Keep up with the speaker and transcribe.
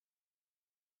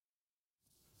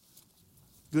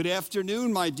Good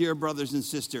afternoon, my dear brothers and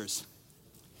sisters.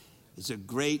 It's a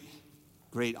great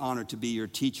honor to be your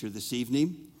teacher this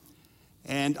evening.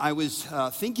 And I was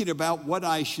thinking about what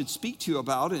I should speak to you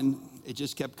about, and it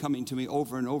just kept coming to me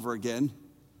over and over again,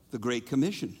 the Great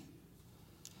Commission.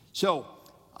 So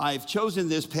I've chosen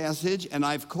this passage, and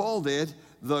I've called it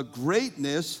The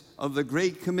Greatness of the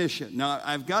Great Commission. Now,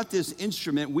 I've got this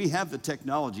instrument. We have the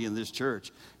technology in this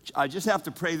church. I just have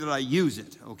to pray that I use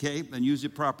it, okay, and use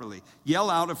it properly. Yell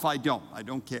out if I don't. I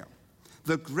don't care.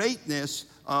 The greatness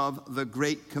of the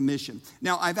Great Commission.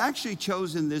 Now, I've actually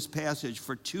chosen this passage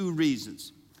for two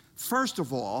reasons. First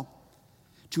of all,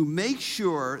 to make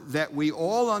sure that we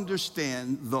all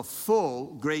understand the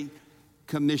full Great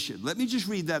Commission. Let me just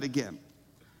read that again.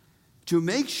 To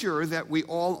make sure that we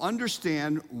all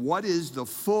understand what is the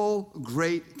full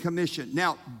Great Commission.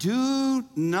 Now, do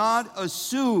not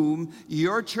assume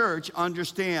your church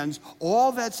understands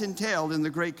all that's entailed in the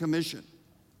Great Commission.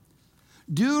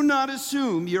 Do not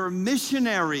assume your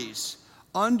missionaries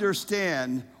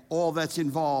understand all that's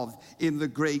involved in the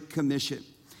Great Commission.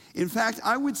 In fact,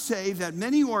 I would say that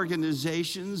many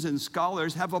organizations and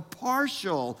scholars have a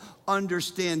partial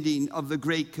understanding of the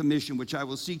Great Commission, which I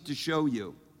will seek to show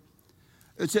you.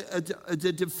 It's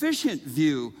a deficient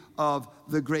view of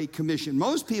the Great Commission.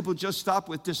 Most people just stop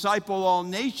with disciple all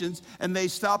nations, and they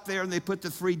stop there and they put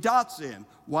the 3 dots in.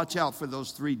 Watch out for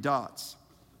those 3 dots.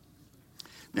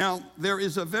 Now, there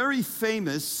is a very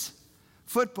famous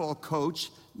football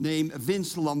coach named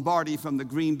Vince Lombardi from the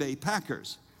Green Bay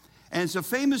Packers. And it's a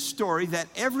famous story that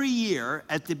every year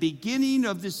at the beginning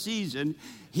of the season,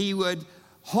 he would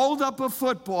hold up a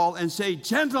football and say,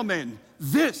 "Gentlemen,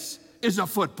 this is a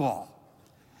football."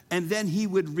 And then he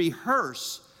would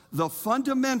rehearse the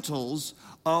fundamentals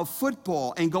of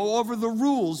football and go over the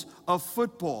rules of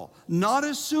football, not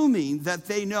assuming that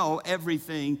they know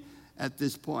everything at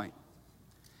this point.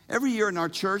 Every year in our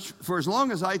church, for as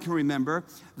long as I can remember,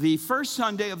 the first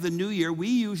Sunday of the new year, we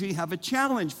usually have a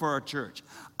challenge for our church.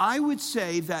 I would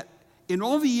say that in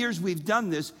all the years we've done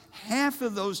this, half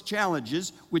of those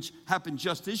challenges, which happened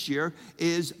just this year,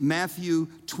 is Matthew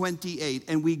 28.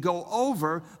 And we go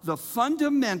over the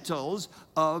fundamentals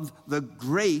of the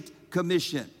Great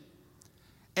Commission.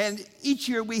 And each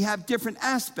year we have different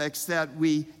aspects that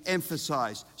we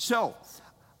emphasize. So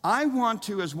I want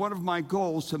to, as one of my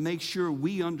goals, to make sure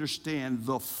we understand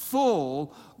the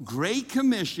full Great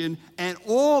Commission and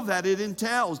all that it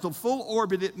entails, the full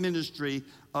orbited ministry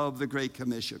of the Great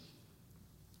Commission.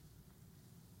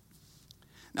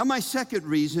 Now, my second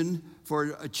reason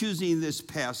for choosing this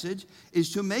passage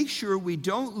is to make sure we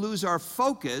don't lose our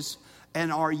focus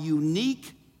and our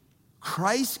unique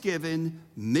Christ-given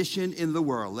mission in the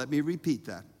world. Let me repeat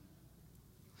that.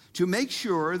 To make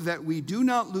sure that we do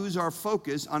not lose our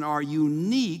focus on our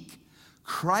unique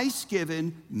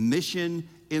Christ-given mission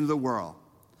in the world.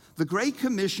 The Great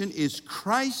Commission is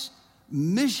Christ's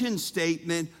mission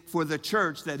statement for the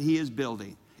church that he is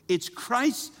building. It's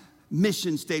Christ's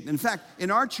mission statement. In fact, in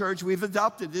our church, we've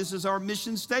adopted this as our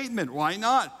mission statement. Why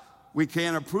not? We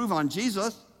can't improve on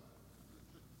Jesus.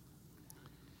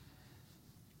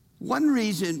 One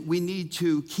reason we need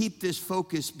to keep this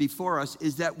focus before us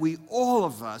is that all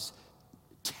of us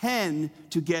tend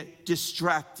to get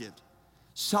distracted,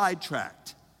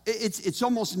 sidetracked. It's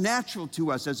almost natural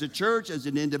to us as a church, as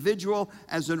an individual,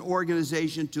 as an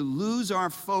organization to lose our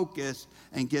focus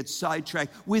and get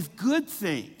sidetracked with good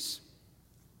things.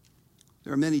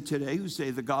 There are many today who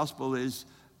say the gospel is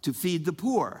to feed the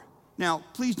poor. Now,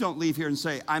 please don't leave here and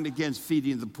say, I'm against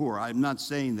feeding the poor. I'm not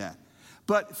saying that.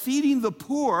 But feeding the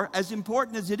poor, as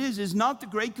important as it is not the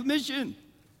Great Commission.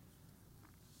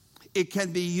 It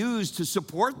can be used to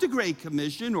support the Great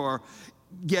Commission or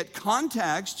get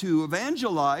contacts to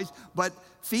evangelize, but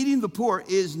feeding the poor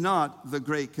is not the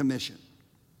Great Commission.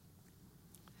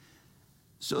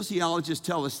 Sociologists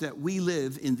tell us that we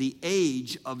live in the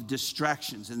age of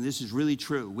distractions, and this is really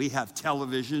true. We have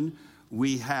television,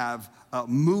 we have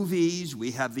movies, we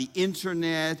have the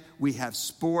internet, we have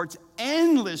sports,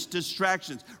 endless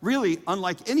distractions. Really,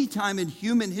 unlike any time in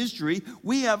human history,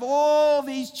 we have all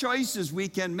these choices we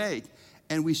can make,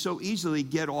 and we so easily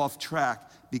get off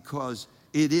track because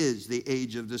it is the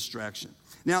age of distraction.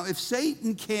 Now, if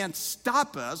Satan can't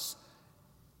stop us,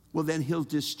 well, then he'll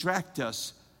distract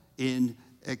us in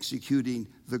executing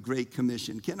the Great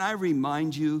Commission. Can I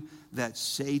remind you that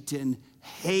Satan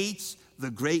hates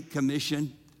the Great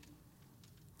Commission?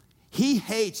 He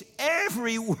hates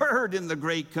every word in the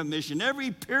Great Commission,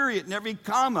 every period and every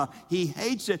comma. He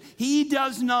hates it. He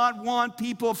does not want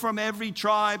people from every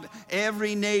tribe,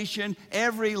 every nation,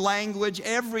 every language,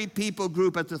 every people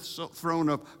group at the throne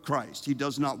of Christ. He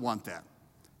does not want that.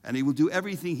 And he will do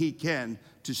everything he can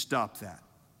to stop that.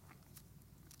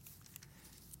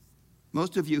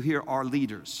 Most of you here are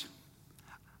leaders.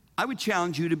 I would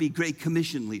challenge you to be Great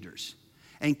Commission leaders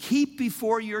and keep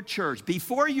before your church,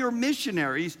 before your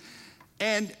missionaries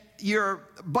and your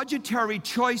budgetary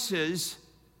choices,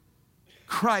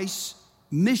 Christ's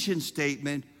mission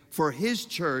statement for his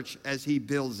church as he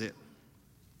builds it.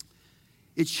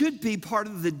 It should be part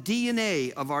of the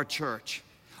DNA of our church.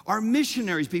 Our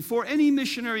missionaries, before any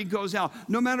missionary goes out,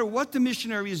 no matter what the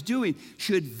missionary is doing,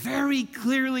 should very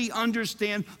clearly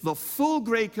understand the full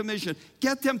Great Commission.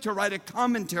 Get them to write a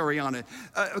commentary on it,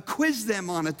 quiz them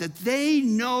on it, that they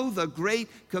know the Great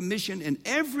Commission in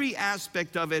every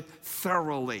aspect of it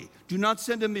thoroughly. Do not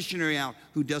send a missionary out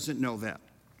who doesn't know that.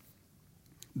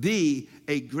 Be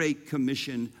a Great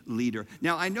Commission leader.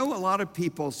 Now, I know a lot of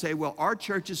people say, well, our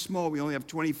church is small. We only have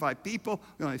 25 people.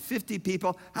 We only have 50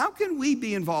 people. How can we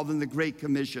be involved in the Great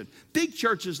Commission? Big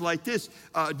churches like this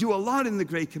do a lot in the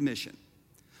Great Commission.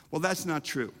 Well, that's not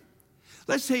true.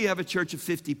 Let's say you have a church of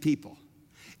 50 people.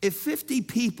 If 50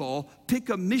 people pick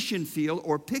a mission field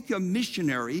or pick a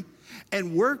missionary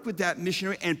and work with that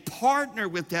missionary and partner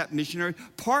with that missionary,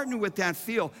 partner with that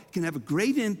field, it can have a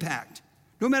great impact.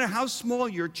 No matter how small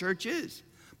your church is.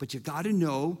 But you got to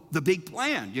know the big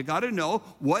plan. You got to know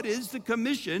what is the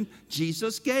commission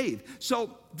Jesus gave.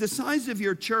 So the size of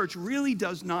your church really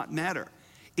does not matter.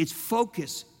 It's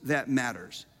focus that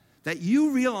matters. That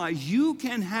you realize you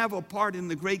can have a part in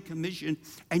the Great Commission,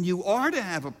 and you are to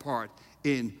have a part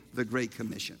in the Great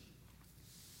Commission.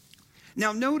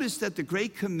 Now notice that the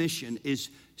Great Commission is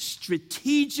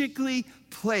strategically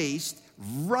placed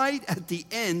right at the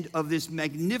end of this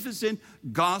magnificent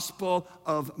gospel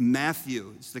of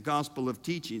Matthew. It's the gospel of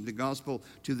teaching, the gospel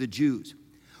to the Jews.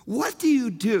 What do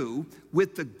you do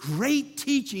with the great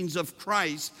teachings of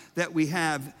Christ that we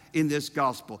have in this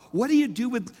gospel? What do you do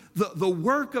with the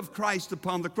work of Christ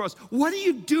upon the cross? What do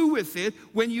you do with it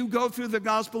when you go through the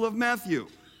gospel of Matthew?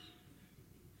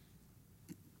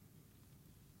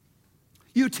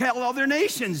 You tell other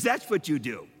nations. That's what you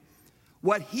do.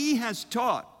 What he has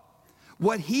taught,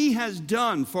 what he has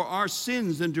done for our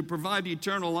sins and to provide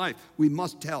eternal life, we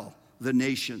must tell the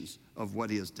nations of what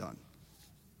he has done.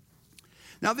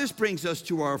 Now this brings us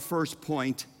to our first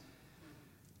point.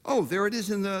 Oh, there it is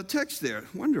in the text there.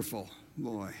 Wonderful.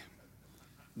 Boy,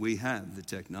 we have the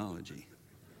technology.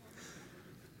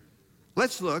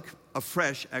 Let's look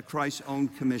afresh at Christ's own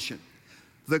commission.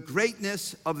 The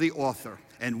greatness of the author.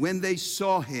 And when they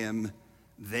saw him,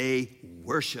 they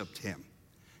worshiped him.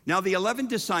 Now, the 11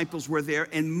 disciples were there,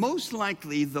 and most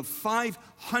likely the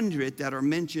 500 that are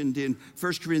mentioned in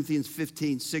 1 Corinthians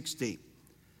 15, 16.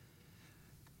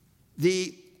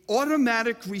 The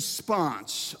automatic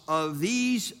response of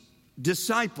these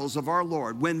disciples of our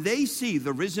Lord, when they see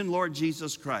the risen Lord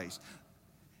Jesus Christ,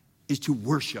 is to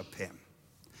worship him.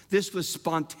 This was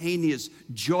spontaneous,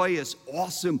 joyous,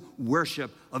 awesome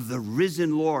worship of the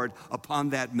risen Lord upon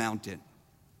that mountain.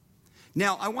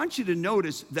 Now, I want you to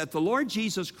notice that the Lord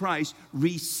Jesus Christ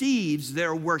receives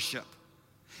their worship.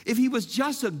 If he was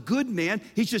just a good man,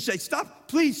 he should say, stop,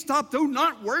 please stop, do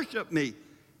not worship me.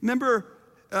 Remember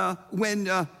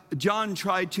when John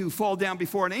tried to fall down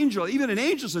before an angel? Even an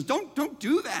angel says, don't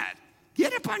do that.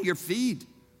 Get up on your feet.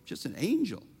 Just an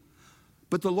angel.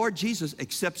 But the Lord Jesus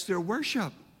accepts their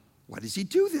worship. Why does he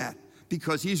do that?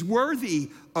 Because he's worthy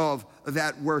of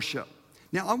that worship.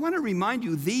 Now, I want to remind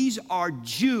you, these are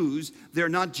Jews. They're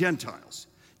not Gentiles.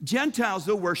 Gentiles,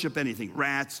 they'll worship anything.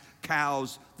 Rats,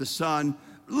 cows, the sun,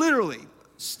 literally,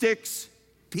 sticks,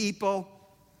 people.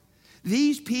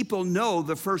 These people know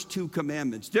the first two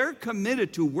commandments. They're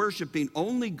committed to worshiping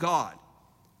only God.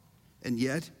 And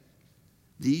yet,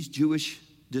 these Jewish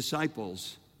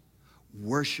disciples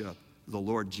worship the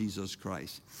Lord Jesus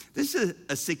Christ. This is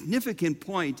a significant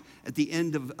point at the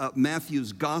end of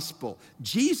Matthew's gospel.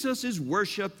 Jesus is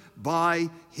worshiped by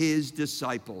his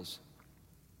disciples.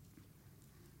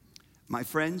 My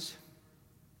friends,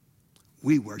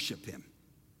 we worship him.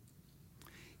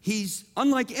 He's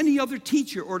unlike any other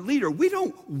teacher or leader. We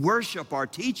don't worship our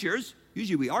teachers.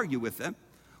 Usually we argue with them.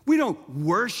 We don't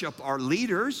worship our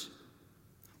leaders,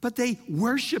 but they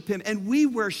worship him, and we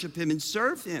worship him and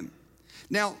serve him.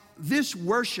 Now, this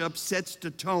worship sets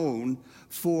the tone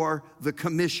for the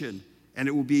commission, and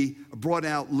it will be brought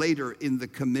out later in the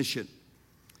commission.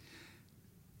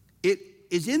 It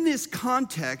is in this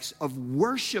context of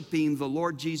worshiping the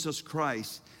Lord Jesus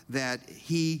Christ that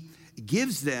he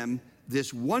gives them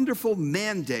this wonderful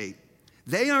mandate.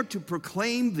 They are to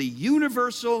proclaim the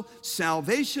universal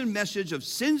salvation message of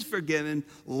sins forgiven,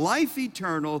 life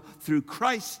eternal through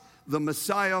Christ the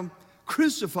Messiah,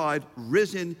 crucified,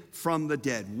 risen from the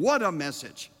dead. What a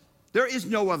message. There is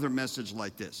no other message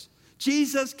like this.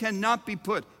 Jesus cannot be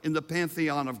put in the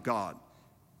pantheon of God.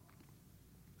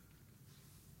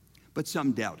 But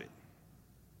some doubt it.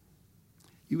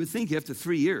 You would think after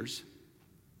 3 years,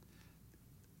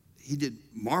 he did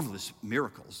marvelous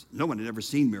miracles. No one had ever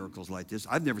seen miracles like this.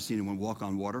 I've never seen anyone walk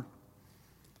on water.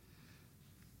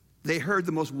 They heard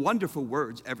the most wonderful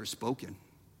words ever spoken,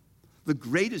 the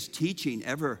greatest teaching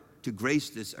ever to grace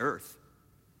this earth,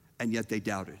 and yet they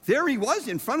doubted. There he was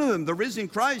in front of them, the risen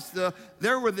Christ.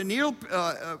 There were the nail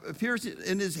pierced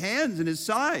in his hands and his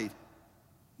side,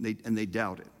 and they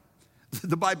doubted.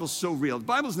 The Bible's so real. The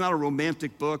Bible's not a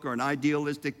romantic book or an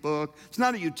idealistic book. It's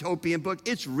not a utopian book.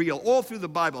 It's real. All through the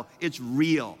Bible, it's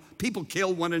real. People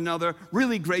kill one another.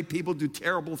 Really great people do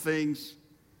terrible things.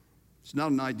 It's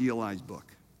not an idealized book.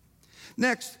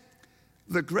 Next,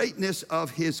 the greatness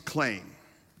of his claim.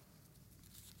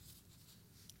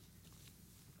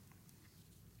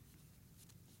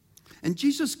 And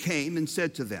Jesus came and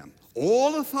said to them,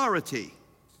 all authority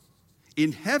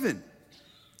in heaven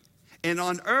and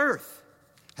on earth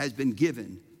has been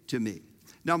given to me.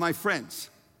 Now, my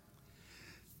friends,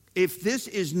 if this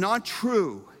is not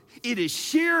true, it is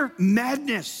sheer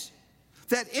madness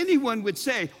that anyone would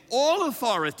say, all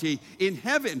authority in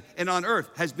heaven and on earth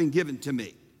has been given to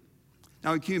me.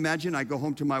 Now, can you imagine? I go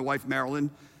home to my wife,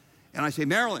 Marilyn, and I say,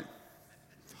 Marilyn,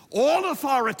 all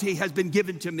authority has been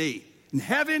given to me in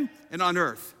heaven and on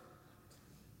earth.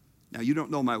 Now, you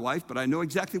don't know my wife, but I know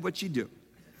exactly what she'd do.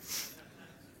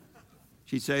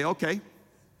 She'd say, okay,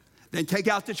 then take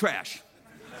out the trash.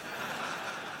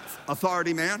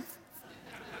 Authority, man.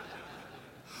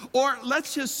 Or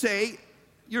let's just say,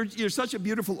 you're such a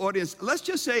beautiful audience. Let's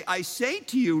just say, I say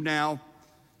to you now,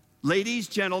 ladies,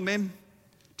 gentlemen,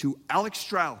 to Alex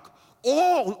Strauch,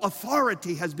 all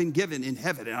authority has been given in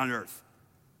heaven and on earth.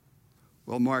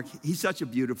 Well, Mark, he's such a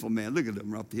beautiful man. Look at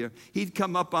him up here. He'd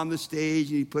come up on the stage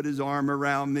and he'd put his arm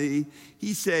around me.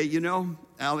 He'd say, you know,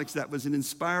 Alex, that was an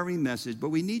inspiring message, but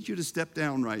we need you to step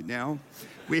down right now.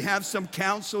 We have some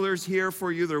counselors here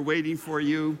for you. They're waiting for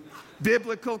you.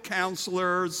 Biblical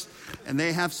counselors, and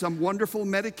they have some wonderful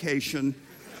medication.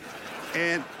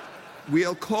 And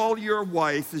we'll call your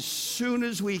wife as soon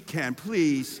as we can.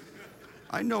 Please.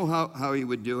 I know how he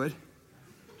would do it.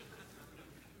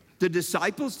 The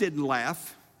disciples didn't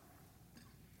laugh.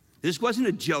 This wasn't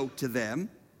a joke to them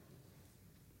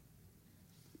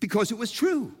because it was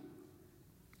true.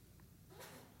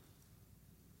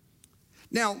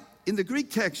 Now, in the Greek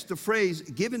text, the phrase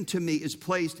given to me is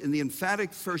placed in the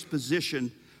emphatic first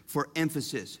position for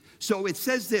emphasis. So it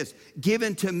says this,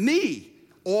 given to me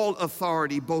all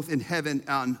authority both in heaven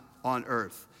and on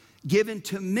earth. Given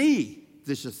to me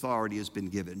this authority has been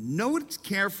given. Note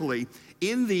carefully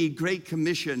in the Great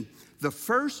Commission, the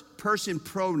first person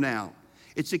pronoun.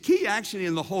 It's a key actually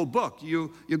in the whole book.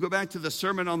 You go back to the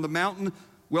Sermon on the Mountain.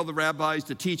 Well, the rabbis,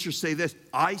 the teachers say this,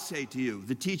 I say to you.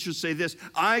 The teachers say this,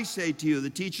 I say to you. The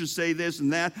teachers say this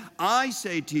and that, I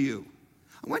say to you.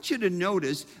 I want you to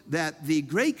notice that the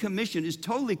Great Commission is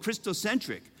totally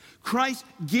Christocentric. Christ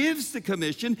gives the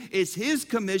commission, it's his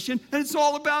commission, and it's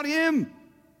all about him.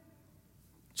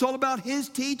 It's all about his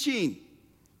teaching.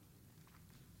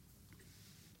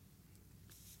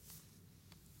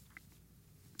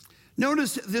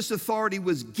 Notice this authority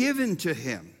was given to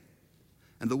him.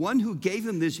 And the one who gave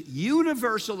him this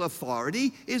universal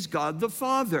authority is God the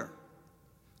Father.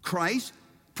 Christ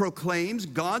proclaims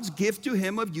God's gift to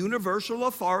him of universal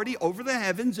authority over the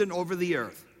heavens and over the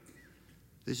earth.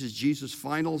 This is Jesus'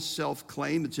 final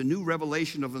self-claim. It's a new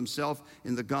revelation of himself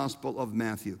in the Gospel of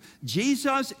Matthew.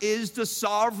 Jesus is the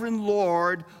sovereign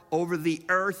Lord over the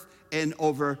earth and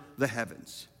over the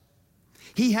heavens.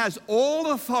 He has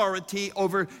all authority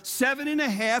over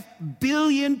 7.5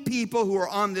 billion people who are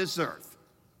on this earth.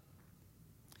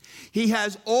 He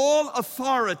has all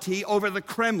authority over the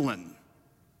Kremlin,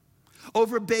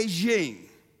 over Beijing,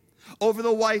 over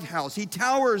the White House. He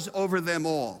towers over them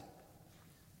all.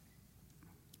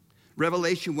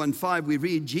 Revelation 1:5, we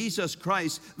read, Jesus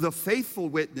Christ, the faithful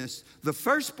witness, the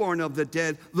firstborn of the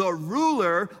dead, the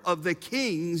ruler of the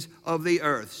kings of the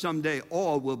earth. Someday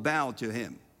all will bow to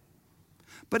him.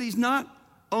 But he's not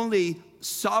only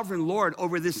sovereign Lord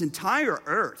over this entire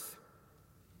earth,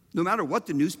 no matter what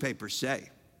the newspapers say.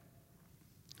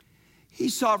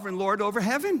 He's sovereign Lord over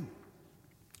heaven.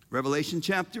 Revelation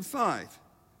chapter 5.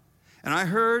 And I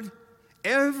heard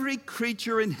every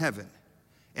creature in heaven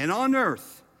and on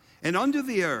earth and under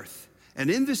the earth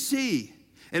and in the sea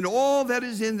and all that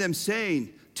is in them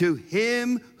saying, To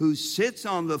him who sits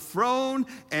on the throne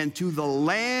and to the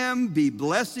Lamb be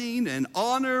blessing and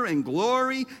honor and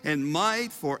glory and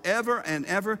might forever and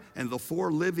ever. And the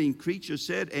four living creatures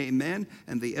said, Amen.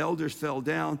 And the elders fell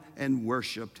down and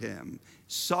worshiped him.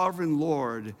 Sovereign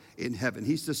Lord in heaven.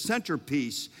 He's the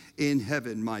centerpiece in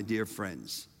heaven, my dear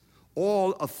friends.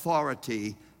 All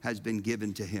authority has been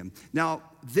given to him. Now,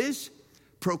 this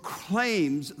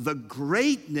proclaims the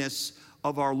greatness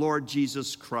of our Lord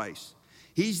Jesus Christ.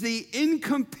 He's the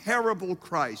incomparable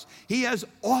Christ. He has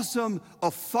awesome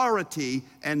authority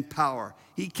and power.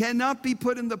 He cannot be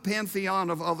put in the pantheon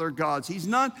of other gods. He's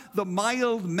not the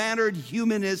mild-mannered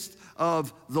humanist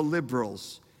of the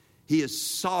liberals. He is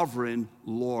sovereign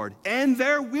Lord. And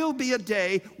there will be a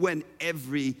day when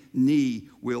every knee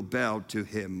will bow to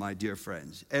him, my dear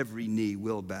friends. Every knee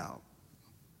will bow.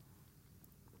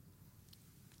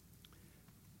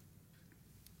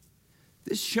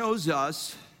 This shows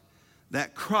us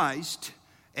that Christ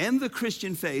and the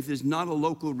Christian faith is not a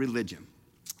local religion.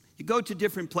 You go to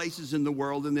different places in the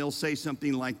world and they'll say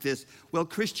something like this, well,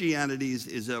 Christianity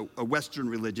is a Western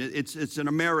religion. It's an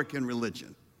American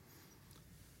religion.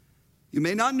 You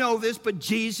may not know this, but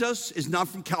Jesus is not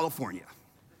from California.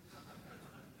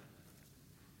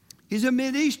 He's a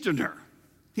Mideasterner.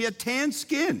 He had tan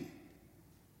skin.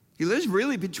 He lives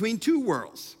really between two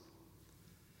worlds.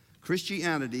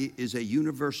 Christianity is a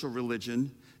universal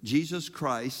religion. Jesus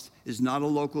Christ is not a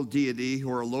local deity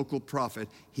or a local prophet.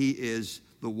 He is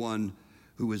the one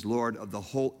who is Lord of the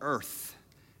whole earth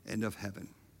and of heaven.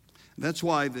 And that's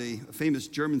why the famous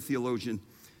German theologian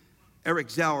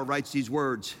Erich Sauer writes these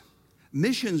words,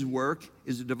 missions work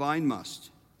is a divine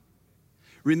must.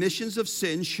 Remissions of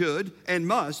sin should and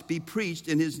must be preached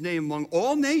in his name among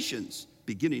all nations,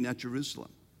 beginning at Jerusalem.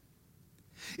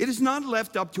 It is not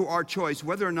left up to our choice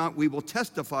whether or not we will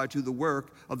testify to the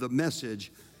work of the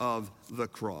message of the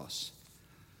cross.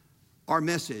 Our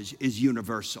message is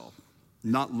universal,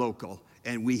 not local,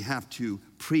 and we have to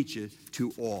preach it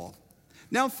to all.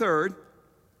 Now, third,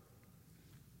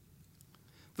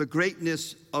 the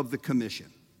greatness of the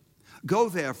commission. Go,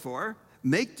 therefore,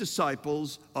 make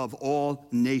disciples of all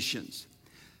nations.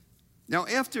 Now,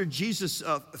 after Jesus'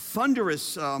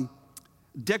 thunderous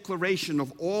declaration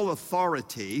of all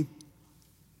authority,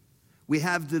 we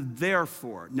have the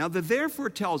therefore. Now, the therefore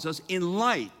tells us in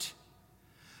light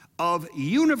of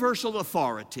universal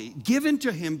authority given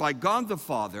to him by God the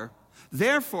Father,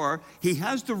 therefore, he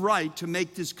has the right to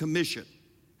make this commission.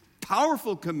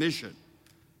 Powerful commission,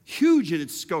 huge in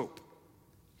its scope.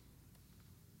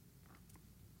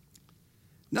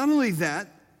 Not only that,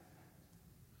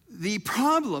 the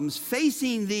problems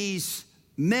facing these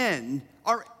men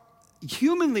are,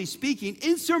 humanly speaking,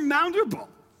 insurmountable.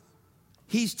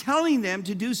 He's telling them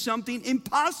to do something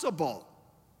impossible.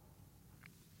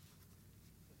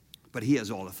 But he has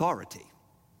all authority.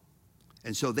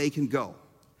 And so they can go.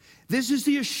 This is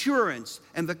the assurance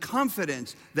and the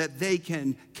confidence that they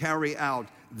can carry out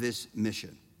this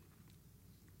mission.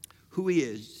 Who he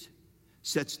is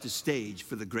sets the stage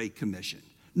for the Great Commission.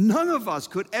 None of us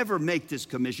could ever make this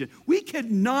commission. We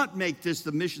could not make this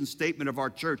the mission statement of our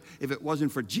church if it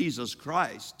wasn't for Jesus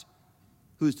Christ,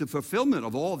 who's the fulfillment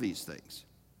of all these things.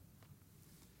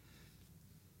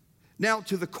 Now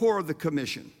to the core of the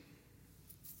commission.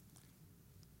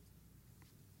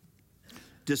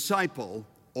 Disciple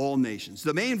all nations.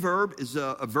 The main verb is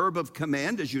a verb of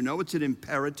command. As you know, it's an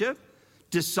imperative.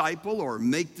 Disciple or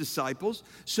make disciples.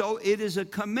 So it is a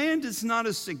command, it's not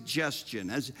a suggestion.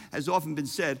 As has often been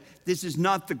said, this is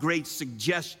not the great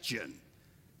suggestion.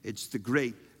 It's the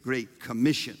great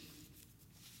commission.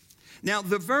 Now,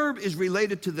 the verb is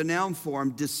related to the noun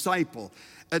form disciple.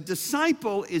 A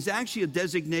disciple is actually a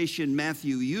designation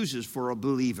Matthew uses for a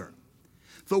believer.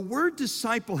 The word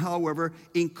disciple, however,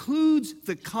 includes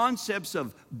the concepts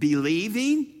of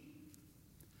believing,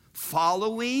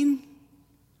 following,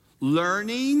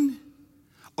 learning,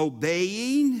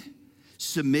 obeying,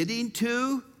 submitting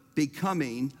to,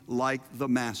 becoming like the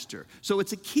master. So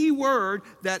it's a key word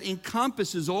that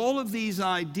encompasses all of these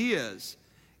ideas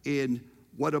in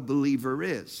what a believer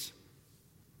is.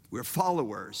 We're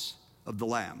followers of the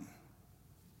Lamb.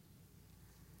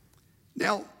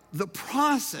 Now, the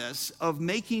process of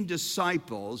making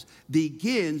disciples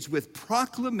begins with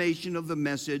proclamation of the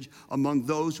message among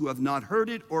those who have not heard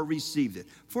it or received it.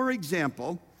 For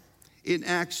example, in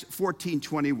Acts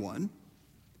 14:21,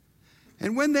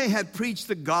 and when they had preached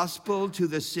the gospel to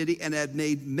the city and had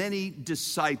made many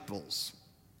disciples.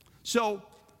 So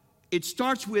it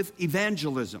starts with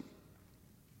evangelism.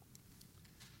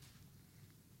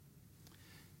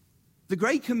 The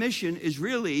Great Commission is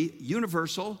really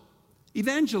universal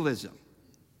evangelism.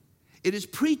 It is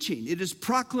preaching. It is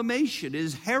proclamation. It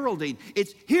is heralding.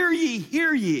 It's hear ye,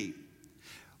 hear ye.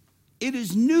 It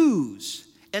is news.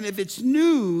 And if it's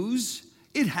news,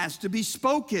 it has to be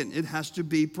spoken. It has to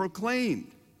be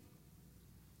proclaimed.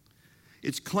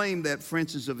 It's claimed that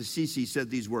Francis of Assisi said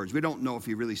these words. We don't know if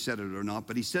he really said it or not,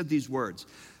 but he said these words.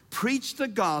 Preach the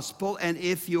gospel, and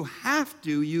if you have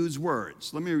to, use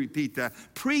words. Let me repeat that.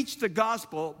 Preach the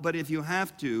gospel, but if you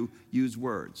have to, use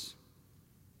words.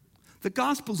 The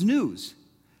gospel's news.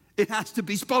 It has to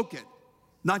be spoken,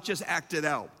 not just acted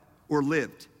out or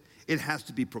lived. It has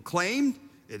to be proclaimed.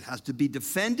 It has to be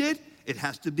defended. It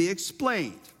has to be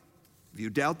explained. If you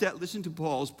doubt that, listen to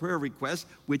Paul's prayer request,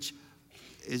 which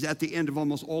is at the end of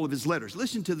almost all of his letters.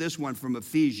 Listen to this one from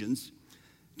Ephesians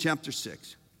chapter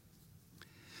 6.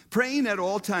 Praying at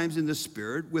all times in the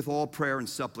Spirit with all prayer and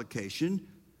supplication.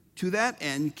 To that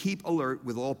end, keep alert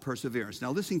with all perseverance. Now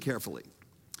listen carefully.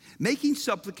 Making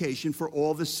supplication for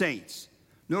all the saints.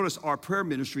 Notice our prayer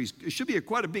ministries, it should be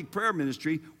quite a big prayer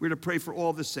ministry. We're to pray for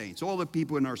all the saints, all the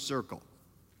people in our circle.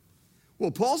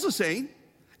 Well, Paul's a saint,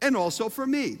 and also for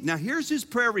me. Now here's his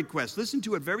prayer request. Listen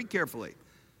to it very carefully.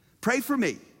 Pray for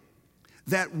me,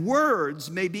 that words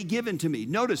may be given to me.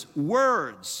 Notice,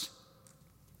 words.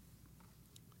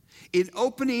 In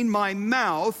opening my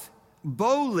mouth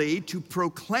boldly to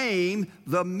proclaim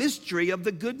the mystery of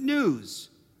the good news,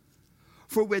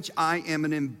 for which I am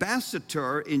an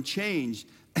ambassador in chains,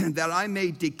 that I may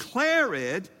declare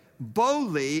it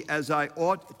boldly as I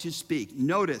ought to speak.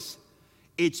 Notice,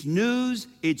 it's news,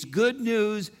 it's good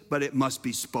news, but it must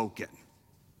be spoken.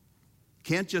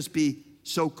 Can't just be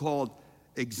so-called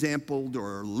exampled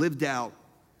or lived out.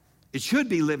 It should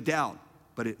be lived out,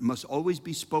 but it must always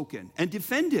be spoken and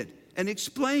defended and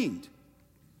explained.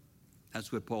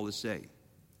 That's what Paul is saying.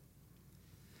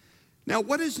 Now,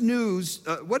 what is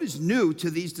new to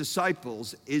these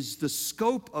disciples is the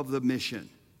scope of the mission.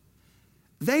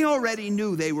 They already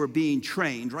knew they were being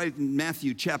trained, right? In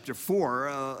Matthew chapter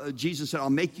 4, Jesus said,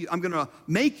 I'm going to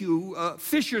make you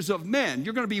fishers of men.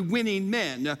 You're going to be winning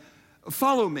men.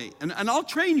 Follow me, and I'll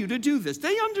train you to do this.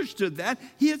 They understood that.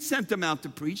 He had sent them out to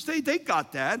preach. They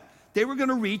got that. They were going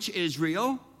to reach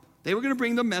Israel. They were going to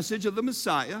bring the message of the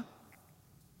Messiah.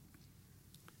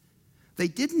 They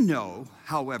didn't know,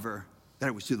 however, that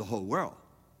it was to the whole world.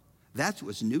 That's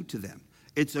what's new to them.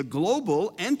 It's a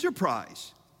global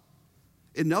enterprise.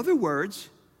 In other words,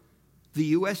 the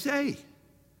USA,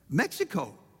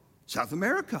 Mexico, South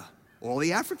America, all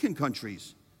the African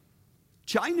countries,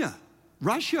 China,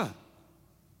 Russia,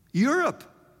 Europe,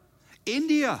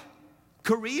 India,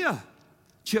 Korea,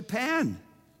 Japan.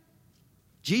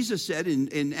 Jesus said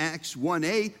in Acts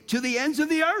 1:8, to the ends of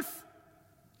the earth,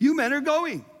 you men are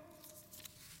going.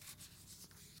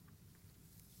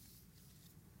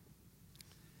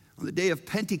 On the day of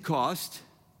Pentecost,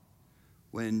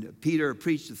 when Peter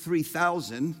preached to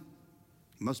 3,000,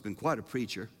 he must have been quite a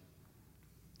preacher.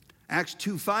 Acts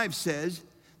 2:5 says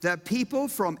that people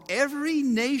from every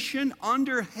nation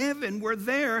under heaven were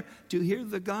there to hear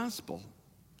the gospel.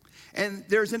 And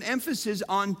there's an emphasis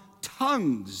on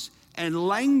tongues and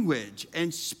language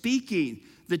and speaking.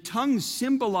 The tongue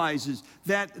symbolizes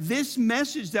that this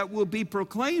message that will be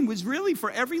proclaimed was really for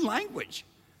every language,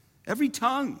 every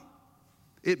tongue.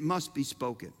 It must be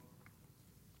spoken.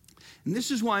 And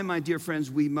this is why, my dear friends,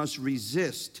 we must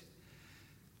resist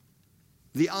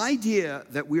the idea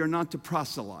that we are not to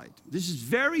proselyte. This is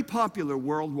very popular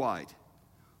worldwide.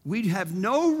 We have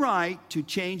no right to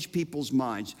change people's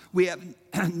minds. We have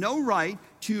no right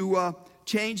to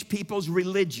change people's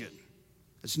religion.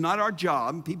 It's not our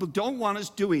job. People don't want us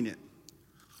doing it.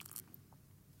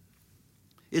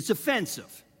 It's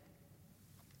offensive.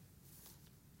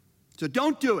 So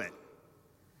don't do it.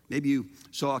 Maybe you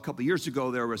saw a couple years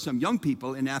ago there were some young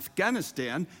people in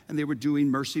Afghanistan, and they were doing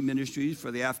mercy ministries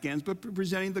for the Afghans, but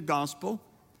presenting the gospel.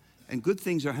 And good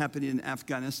things are happening in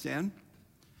Afghanistan.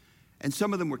 And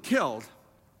some of them were killed.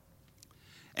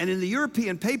 And in the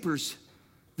European papers,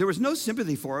 there was no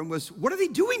sympathy for them. What are they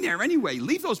doing there anyway?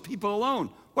 Leave those people alone.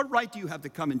 What right do you have to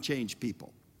come and change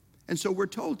people? And so we're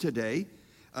told today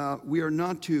we are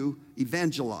not to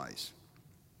evangelize.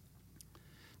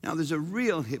 Now, there's a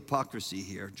real hypocrisy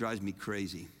here. It drives me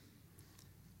crazy.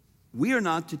 We are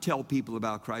not to tell people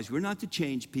about Christ. We're not to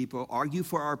change people, argue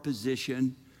for our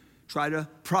position, try to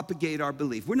propagate our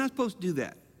belief. We're not supposed to do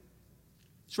that.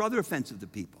 It's rather offensive to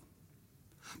people.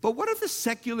 But what are the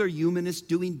secular humanists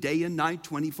doing day and night,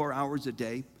 24 hours a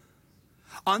day?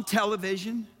 On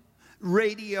television,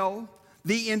 radio,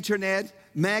 the internet,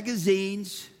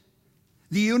 magazines,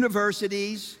 the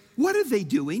universities. What are they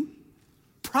doing?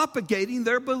 Propagating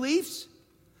their beliefs.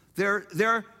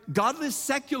 They're godless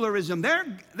secularism.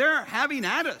 They're having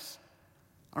at us.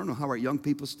 I don't know how our young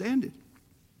people stand it.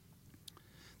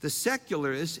 The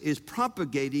secularist is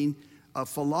propagating a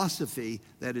philosophy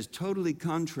that is totally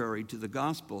contrary to the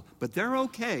gospel, but they're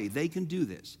okay. They can do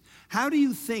this. How do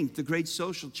you think the great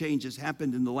social changes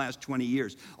happened in the last 20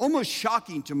 years? Almost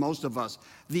shocking to most of us,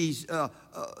 these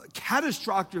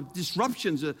catastrophic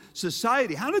disruptions of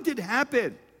society. How did it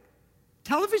happen?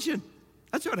 Television.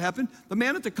 That's what happened. The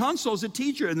man at the console is a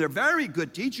teacher, and they're very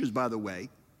good teachers, by the way.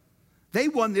 They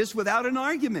won this without an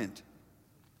argument.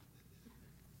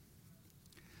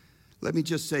 Let me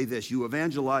just say this. You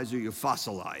evangelize or you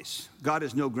fossilize. God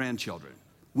has no grandchildren.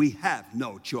 We have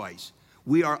no choice.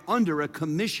 We are under a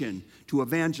commission to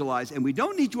evangelize, and we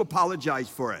don't need to apologize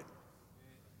for it.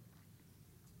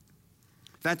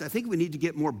 In fact, I think we need to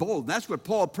get more bold. That's what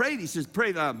Paul prayed. He says,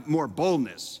 pray more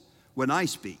boldness when I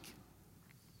speak.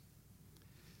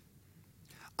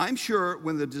 I'm sure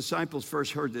when the disciples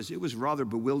first heard this, it was rather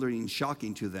bewildering and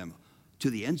shocking to them.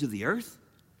 To the ends of the earth?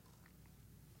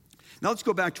 Now let's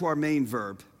go back to our main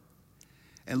verb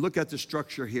and look at the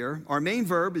structure here. Our main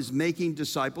verb is making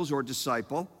disciples or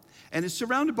disciple, and it's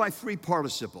surrounded by three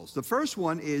participles. The first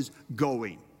one is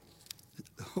going.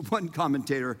 One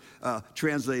commentator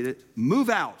translated,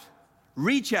 move out,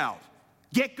 reach out,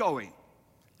 get going.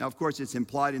 Now, of course, it's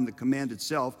implied in the command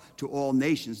itself to all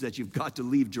nations that you've got to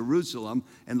leave Jerusalem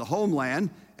and the homeland,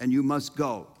 and you must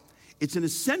go. It's an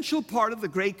essential part of the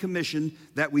Great Commission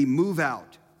that we move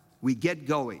out, we get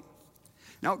going.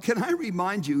 Now, can I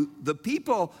remind you, the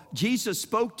people Jesus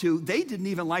spoke to, they didn't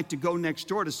even like to go next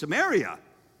door to Samaria.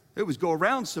 It was go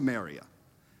around Samaria.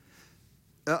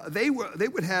 They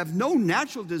would have no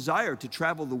natural desire to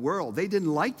travel the world. They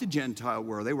didn't like the Gentile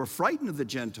world. They were frightened of the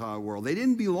Gentile world. They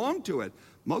didn't belong to it.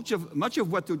 Much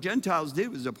of what the Gentiles did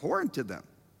was abhorrent to them.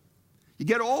 You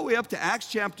get all the way up to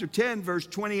Acts chapter 10, verse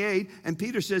 28, and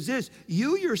Peter says this,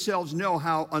 you yourselves know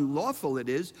how unlawful it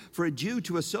is for a Jew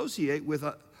to associate with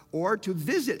or to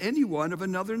visit anyone of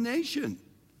another nation.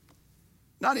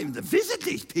 Not even to visit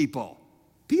these people.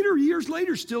 Peter, years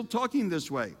later, still talking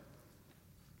this way.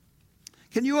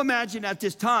 Can you imagine at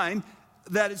this time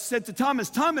that it said to Thomas,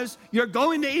 Thomas, you're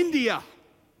going to India.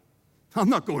 I'm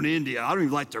not going to India. I don't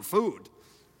even like their food.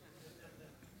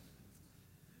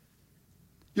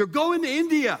 You're going to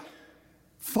India.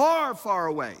 Far, far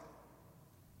away.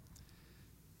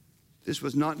 This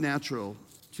was not natural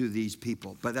to these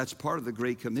people, but that's part of the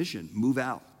Great Commission. Move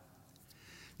out.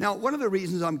 Now, one of the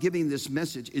reasons I'm giving this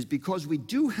message is because we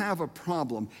do have a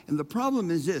problem, and the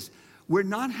problem is this. We're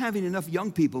not having enough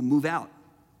young people move out.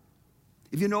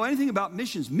 If you know anything about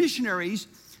missions, missionaries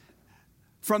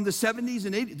from the 70s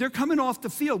and 80s, they're coming off the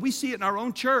field. We see it in our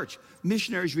own church.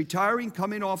 Missionaries retiring,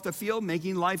 coming off the field,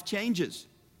 making life changes.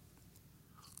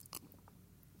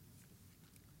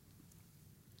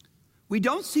 We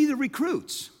don't see the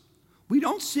recruits. We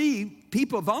don't see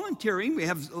people volunteering. We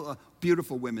have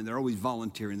beautiful women. They're always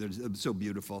volunteering. They're so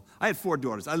beautiful. I had 4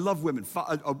 daughters. I love women.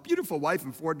 A beautiful wife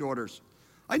and 4 daughters.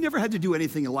 I never had to do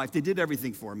anything in life. They did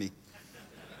everything for me.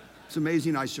 It's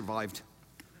amazing I survived.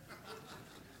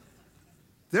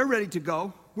 They're ready to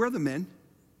go. We're the men.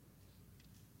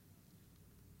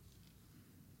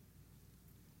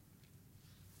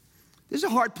 This is a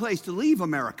hard place to leave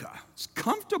America. It's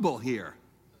comfortable here.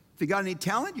 If you got any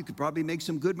talent, you could probably make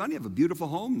some good money, have a beautiful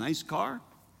home, nice car,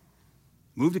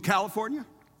 move to California,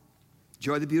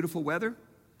 enjoy the beautiful weather.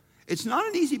 It's not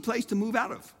an easy place to move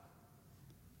out of.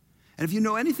 And if you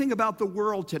know anything about the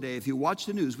world today, if you watch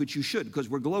the news, which you should because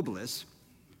we're globalists,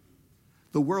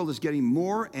 the world is getting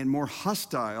more and more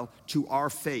hostile to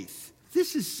our faith.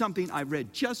 This is something I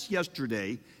read just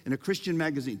yesterday in a Christian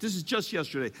magazine. This is just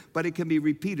yesterday, but it can be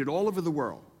repeated all over the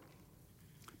world.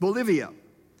 Bolivia.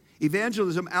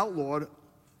 Evangelism outlawed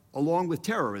along with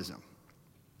terrorism.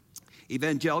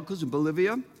 Evangelicals in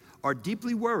Bolivia are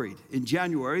deeply worried. In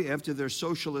January, after their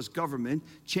socialist government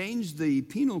changed the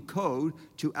penal code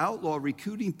to outlaw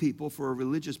recruiting people for a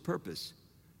religious purpose.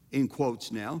 In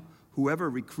quotes now, whoever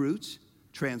recruits,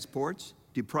 transports,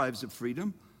 deprives of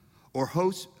freedom, or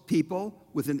hosts people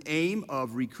with an aim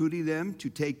of recruiting them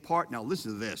to take part, now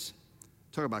listen to this,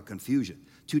 talk about confusion,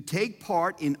 to take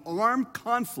part in armed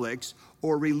conflicts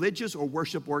or religious or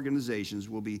worship organizations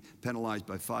will be penalized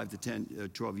by 5 to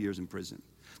 10, 12 years in prison.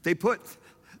 They put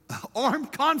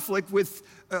armed conflict with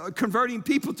converting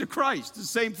people to Christ, the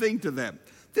same thing to them.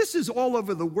 This is all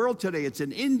over the world today. It's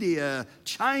in India,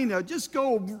 China, just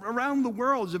go around the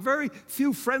world. There's a very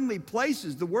few friendly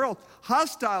places. The world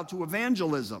hostile to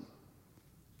evangelism.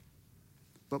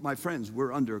 But my friends,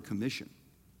 we're under a commission.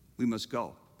 We must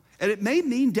go. And it may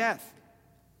mean death.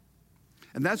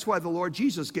 And that's why the Lord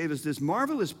Jesus gave us this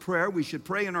marvelous prayer we should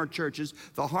pray in our churches.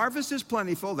 The harvest is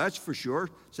plentiful, that's for sure,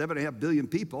 7.5 billion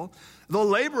people. The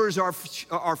laborers are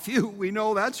few, we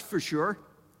know that's for sure.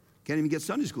 Can't even get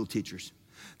Sunday school teachers.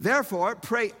 Therefore,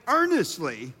 pray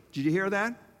earnestly, did you hear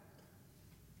that?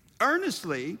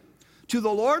 Earnestly to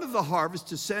the Lord of the harvest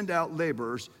to send out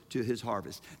laborers to his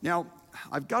harvest. Now,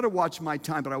 I've got to watch my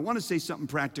time, but I want to say something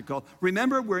practical.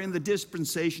 Remember, we're in the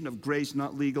dispensation of grace,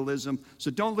 not legalism, so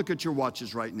don't look at your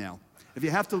watches right now. If you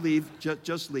have to leave,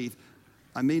 just leave.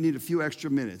 I may need a few extra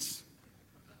minutes.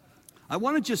 I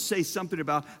want to just say something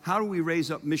about how do we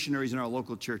raise up missionaries in our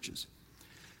local churches.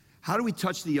 How do we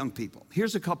touch the young people?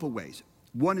 Here's a couple ways.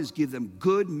 One is give them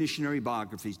good missionary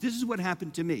biographies. This is what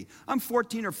happened to me. I'm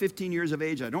 14 or 15 years of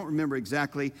age, I don't remember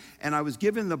exactly, and I was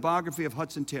given the biography of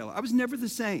Hudson Taylor. I was never the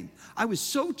same. I was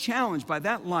so challenged by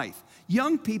that life.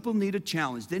 Young people need a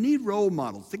challenge. They need role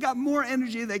models. They got more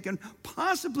energy than they can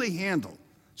possibly handle.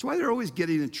 That's why they're always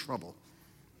getting in trouble.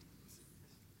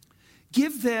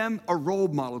 Give them a role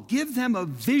model. Give them a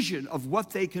vision of what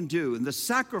they can do and the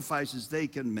sacrifices they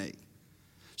can make.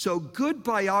 So good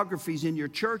biographies in your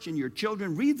church and your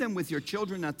children, read them with your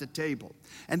children at the table.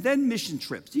 And then mission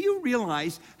trips. Do you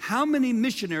realize how many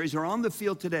missionaries are on the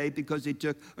field today because they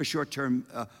took a short-term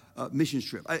mission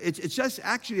trip? It's just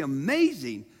actually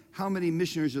amazing how many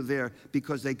missionaries are there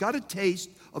because they got a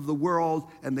taste of the world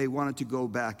and they wanted to go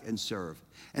back and serve.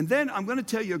 And then I'm going to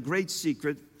tell you a great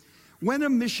secret. When a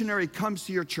missionary comes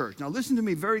to your church, now listen to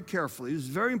me very carefully, this is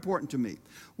very important to me.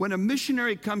 When a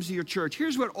missionary comes to your church,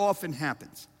 here's what often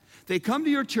happens. They come to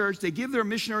your church, they give their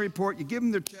missionary report, you give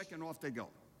them their check, and off they go.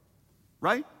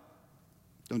 Right?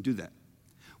 Don't do that.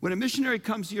 When a missionary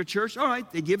comes to your church, all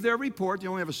right, they give their report, they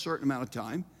only have a certain amount of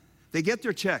time. They get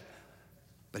their check.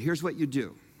 But here's what you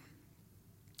do.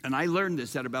 And I learned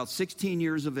this at about 16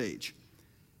 years of age.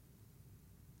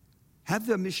 Have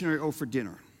the missionary over for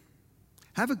dinner.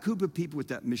 Have a group of people with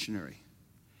that missionary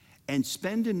and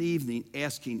spend an evening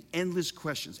asking endless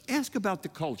questions. Ask about the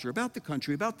culture, about the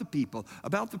country, about the people,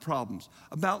 about the problems,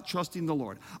 about trusting the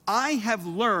Lord. I have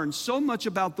learned so much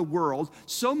about the world,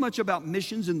 so much about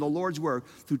missions in the Lord's Word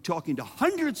through talking to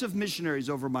hundreds of missionaries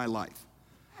over my life.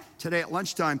 Today at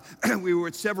lunchtime, we were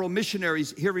with several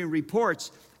missionaries hearing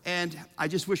reports, and I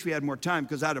just wish we had more time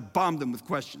because I'd have bombed them with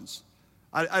questions.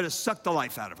 I'd have sucked the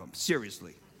life out of them,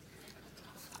 seriously.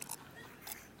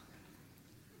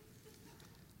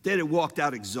 They'd have walked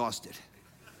out exhausted.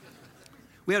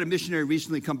 We had a missionary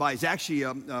recently come by. He's actually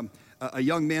a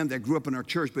young man that grew up in our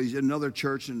church, but he's in another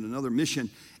church and another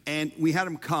mission. And we had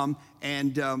him come,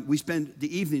 and we spent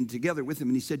the evening together with him.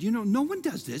 And he said, you know, no one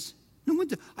does this. No one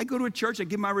does. I go to a church, I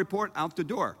give my report, out the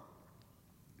door.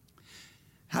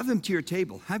 Have them to your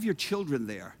table. Have your children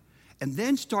there. And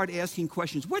then start asking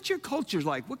questions. What's your culture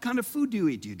like? What kind of food do you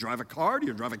eat? Do you drive a car? Do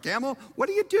you drive a camel? What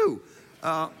do you do?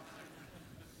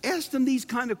 Ask them these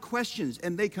kind of questions,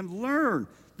 and they can learn.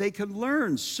 They can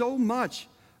learn so much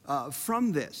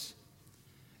from this.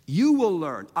 You will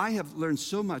learn. I have learned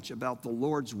so much about the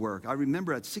Lord's work. I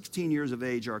remember at 16 years of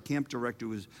age, our camp director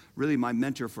was really my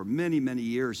mentor for many, many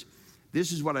years.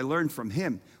 This is what I learned from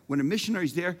him. When a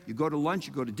missionary's there, you go to lunch,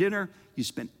 you go to dinner, you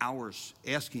spend hours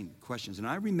asking questions. And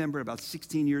I remember about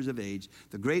 16 years of age,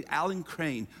 the great Alan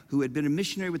Crane, who had been a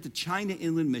missionary with the China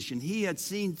Inland Mission. He had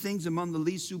seen things among the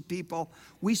Lisu people.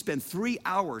 We spent 3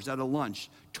 hours at a lunch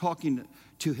talking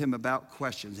to him about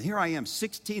questions. And here I am,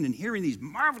 16, and hearing these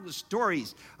marvelous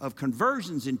stories of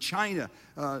conversions in China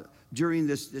during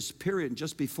this period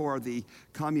just before the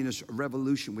communist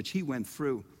revolution, which he went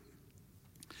through.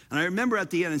 And I remember at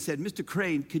the end I said, Mr.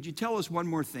 Crane, could you tell us one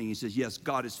more thing? He says, yes,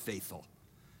 God is faithful.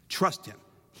 Trust him.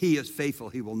 He is faithful.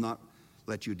 He will not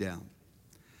let you down.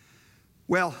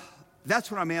 Well, that's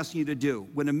what I'm asking you to do.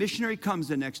 When a missionary comes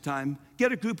the next time,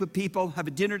 get a group of people, have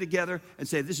a dinner together, and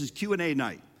say, this is Q&A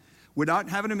night. We're not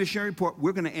having a missionary report.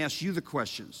 We're going to ask you the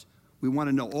questions. We want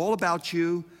to know all about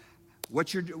you.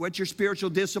 What's your spiritual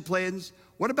disciplines?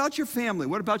 What about your family?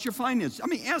 What about your finances? I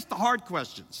mean, ask the hard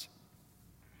questions.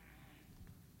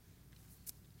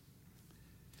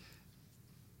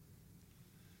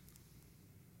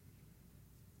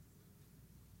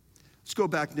 Let's go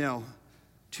back now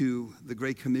to the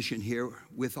Great Commission here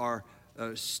with our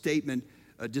statement,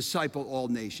 disciple all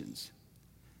nations.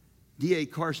 D.A.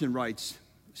 Carson writes,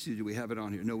 see, do we have it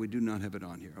on here? No, we do not have it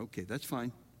on here. Okay, that's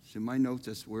fine. It's in my notes.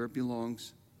 That's where it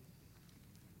belongs.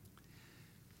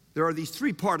 There are these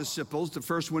 3 participles. The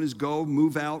first one is go,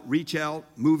 move out, reach out,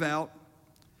 move out.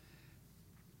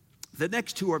 The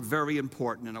next 2 are very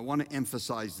important, and I want to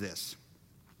emphasize this.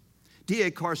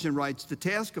 D.A. Carson writes, the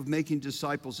task of making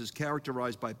disciples is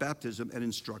characterized by baptism and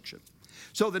instruction.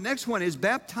 So the next one is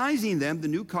baptizing them, the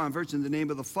new converts, in the name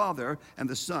of the Father and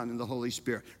the Son and the Holy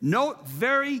Spirit. Note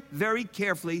very, very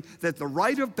carefully that the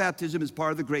rite of baptism is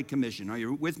part of the Great Commission. Are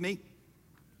you with me?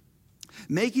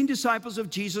 Making disciples of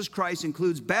Jesus Christ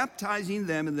includes baptizing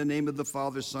them in the name of the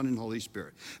Father, Son, and Holy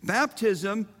Spirit.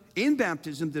 In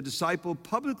baptism, the disciple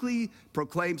publicly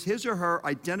proclaims his or her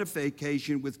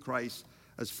identification with Christ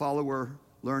as follower,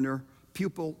 learner,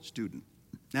 pupil, student.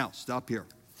 Now, stop here.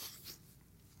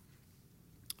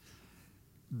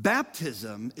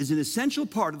 Baptism is an essential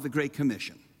part of the Great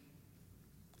Commission.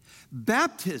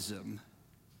 Baptism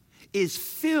is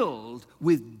filled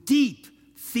with deep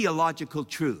theological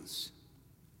truths.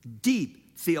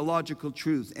 Deep theological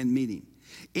truth and meaning.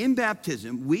 In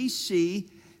baptism, we see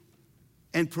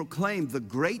and proclaim the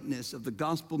greatness of the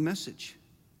gospel message,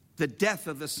 the death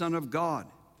of the Son of God,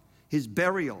 his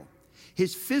burial,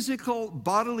 his physical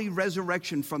bodily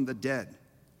resurrection from the dead,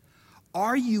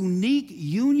 our unique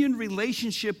union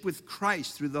relationship with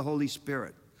Christ through the Holy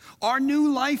Spirit, our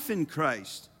new life in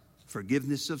Christ,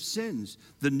 forgiveness of sins,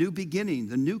 the new beginning,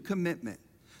 the new commitment.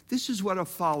 This is what a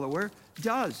follower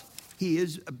does. He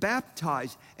is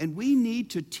baptized, and we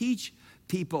need to teach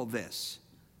people this,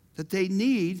 that they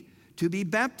need to be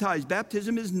baptized.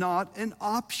 Baptism is not an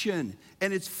option,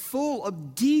 and it's full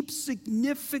of deep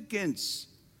significance.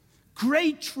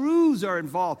 Great truths are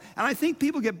involved. And I think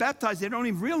people get baptized, they don't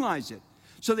even realize it.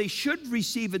 So they should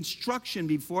receive instruction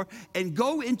before and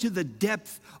go into the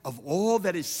depth of all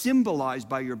that is symbolized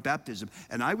by your baptism.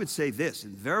 And I would say this,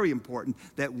 and very important,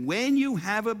 that when you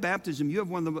have a baptism, you have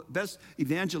one of the best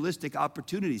evangelistic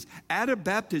opportunities. At a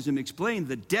baptism, explain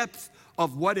the depth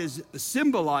of what is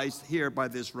symbolized here by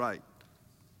this rite.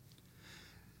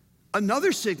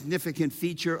 Another significant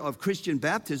feature of Christian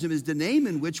baptism is the name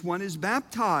in which one is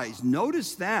baptized.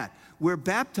 Notice that. We're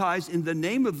baptized in the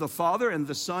name of the Father and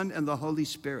the Son and the Holy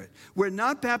Spirit. We're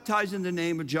not baptized in the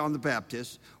name of John the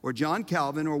Baptist or John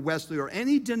Calvin or Wesley or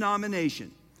any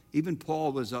denomination. Even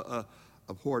Paul was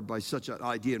abhorred by such an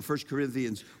idea in 1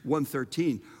 Corinthians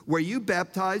 1:13. Were you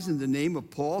baptized in the name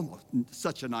of Paul?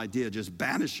 Such an idea, just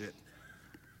banish it.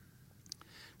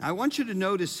 Now, I want you to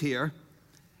notice here,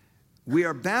 we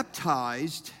are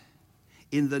baptized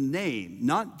in the name,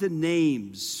 not the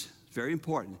names. Very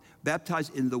important.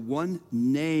 Baptized in the one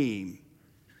name.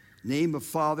 Name of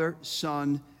Father,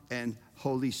 Son, and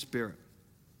Holy Spirit.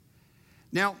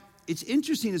 Now, it's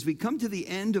interesting as we come to the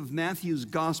end of Matthew's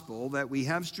gospel that we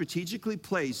have strategically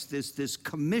placed this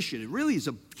commission. It really is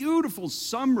a beautiful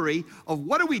summary of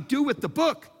what do we do with the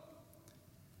book.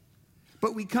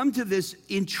 But we come to this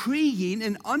intriguing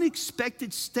and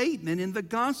unexpected statement in the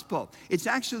gospel. It's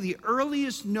actually the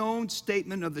earliest known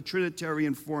statement of the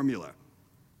Trinitarian formula.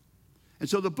 And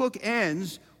so the book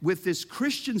ends with this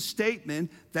Christian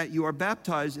statement that you are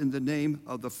baptized in the name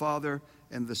of the Father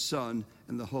and the Son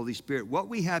and the Holy Spirit. What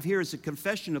we have here is a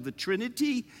confession of the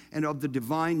Trinity and of the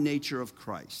divine nature of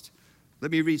Christ.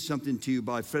 Let me read something to you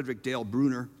by Frederick Dale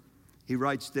Bruner. He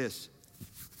writes this.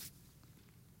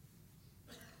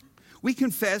 We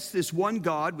confess this one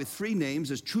God with three names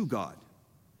as true God.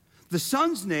 The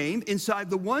Son's name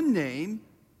inside the one name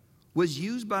was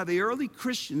used by the early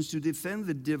Christians to defend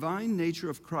the divine nature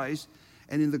of Christ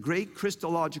and in the great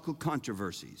Christological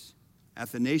controversies.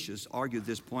 Athanasius argued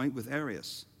this point with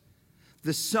Arius.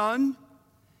 The Son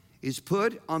is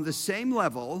put on the same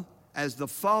level as the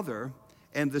Father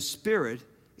and the Spirit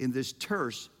in this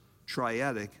terse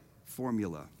triadic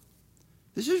formula.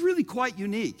 This is really quite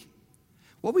unique.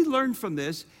 What we learn from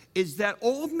this is that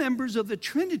all members of the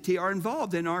Trinity are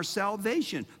involved in our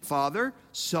salvation. Father,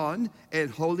 Son, and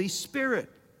Holy Spirit.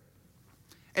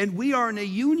 And we are in a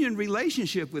union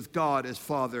relationship with God as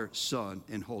Father, Son,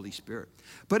 and Holy Spirit.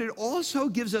 But it also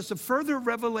gives us a further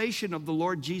revelation of the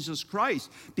Lord Jesus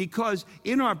Christ, because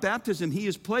in our baptism, he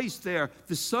is placed there.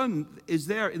 The Son is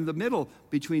there in the middle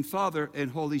between Father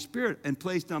and Holy Spirit and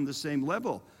placed on the same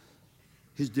level.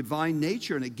 His divine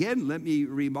nature. And again, let me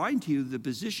remind you the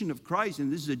position of Christ,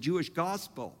 and this is a Jewish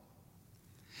gospel.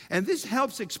 And this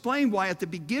helps explain why at the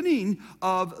beginning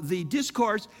of the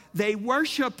discourse, they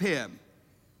worship him.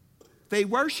 They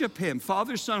worship him,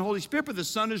 Father, Son, Holy Spirit, but the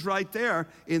Son is right there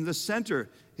in the center,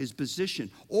 his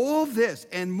position. All this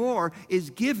and more is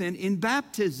given in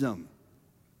baptism.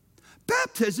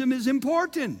 Baptism is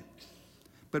important.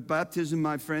 But baptism,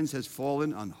 my friends, has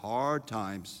fallen on hard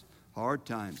times. Hard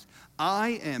times.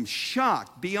 I am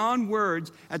shocked beyond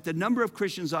words at the number of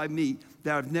Christians I meet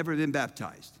that have never been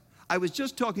baptized. I was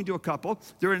just talking to a couple.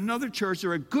 They're in another church.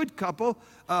 They're a good couple,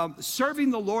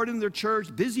 serving the Lord in their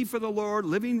church, busy for the Lord,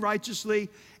 living righteously.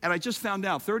 And I just found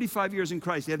out, 35 years in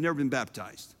Christ, they have never been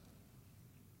baptized.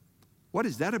 What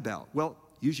is that about? Well,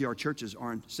 Usually our churches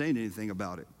aren't saying anything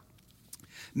about it.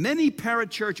 Many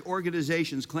parachurch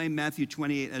organizations claim Matthew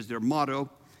 28 as their motto,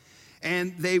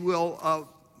 and they will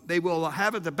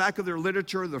have at the back of their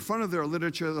literature, the front of their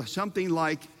literature, something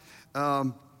like,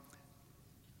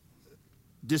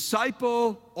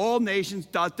 disciple all nations, ...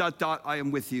 I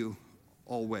am with you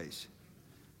always.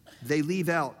 They leave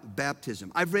out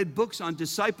baptism. I've read books on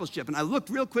discipleship, and I looked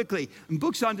real quickly in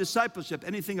books on discipleship,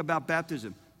 anything about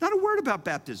baptism. Not a word about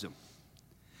baptism.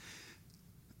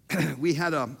 We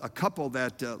had a couple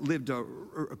that lived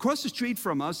across the street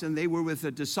from us, and they were with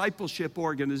a discipleship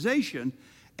organization,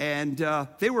 and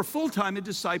they were full-time in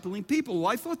discipling people.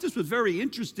 Well, I thought this was very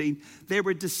interesting. They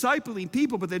were discipling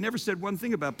people, but they never said one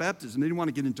thing about baptism. They didn't want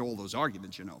to get into all those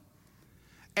arguments, you know.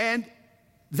 And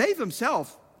they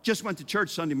themselves just went to church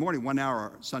Sunday morning, 1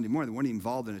 hour Sunday morning. They weren't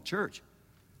involved in a church.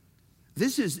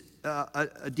 This is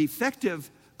a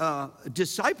defective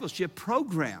discipleship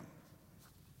program.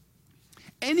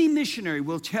 Any missionary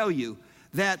will tell you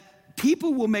that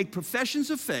people will make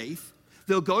professions of faith,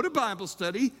 they'll go to Bible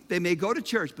study, they may go to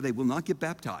church, but they will not get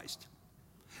baptized.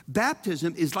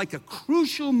 Baptism is like a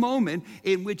crucial moment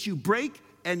in which you break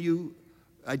and you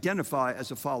identify as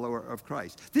a follower of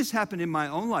Christ. This happened in my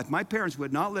own life. My parents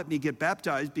would not let me get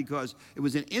baptized because it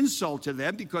was an insult to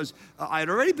them, because I had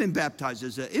already been baptized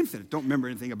as an infant. Don't remember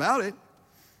anything about it.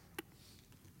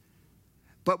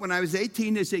 But when I was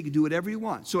 18, they said, you can do whatever you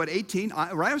want. So at 18,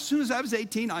 right as soon as I was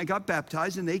 18, I got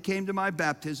baptized, and they came to my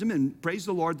baptism, and praise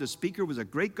the Lord, the speaker was a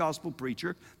great gospel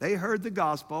preacher. They heard the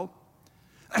gospel,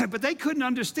 but they couldn't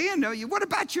understand. What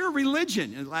about your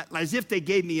religion? As if they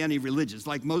gave me any religions,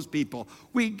 like most people.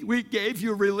 We gave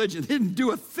you religion. They didn't do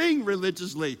a thing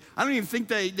religiously. I don't even think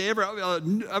they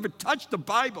ever touched the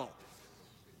Bible.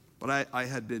 But I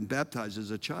had been baptized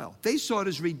as a child. They saw it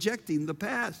as rejecting the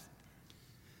past.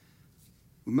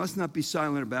 We must not be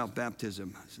silent about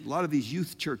baptism. A lot of these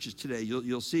youth churches today,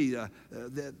 you'll see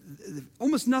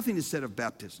almost nothing is said of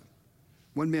baptism.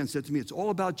 One man said to me, it's all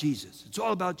about Jesus. It's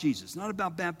all about Jesus, not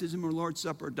about baptism or Lord's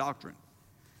Supper or doctrine.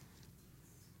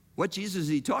 What Jesus is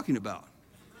he talking about?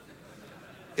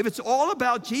 If it's all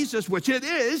about Jesus, which it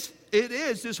is,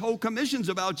 this whole commission's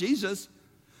about Jesus,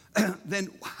 then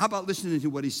how about listening to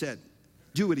what he said?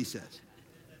 Do what he says.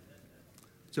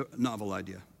 It's a novel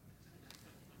idea.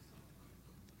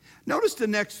 Notice the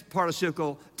next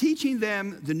participle, teaching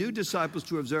them, the new disciples,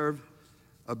 to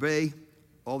obey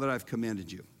all that I've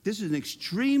commanded you. This is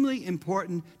extremely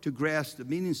important to grasp the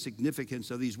meaning and significance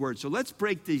of these words. So let's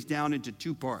break these down into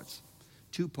two parts.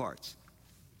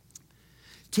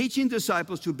 Teaching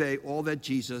disciples to obey all that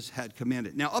Jesus had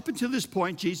commanded. Now, up until this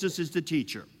point, Jesus is the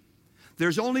teacher.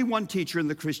 There's only one teacher in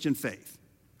the Christian faith.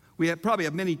 We probably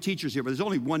have many teachers here, but there's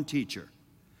only one teacher,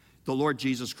 the Lord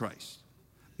Jesus Christ.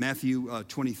 Matthew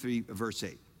 23, verse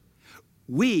 8.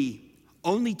 We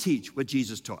only teach what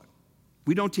Jesus taught.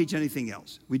 We don't teach anything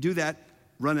else. We do that,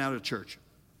 run out of church.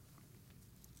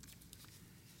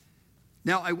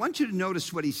 Now, I want you to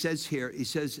notice what he says here. He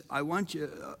says, I want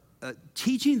you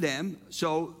teaching them.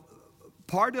 So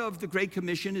part of the Great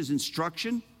Commission is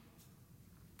instruction,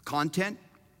 content,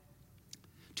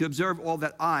 to observe all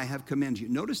that I have commanded you.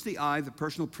 Notice the I, the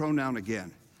personal pronoun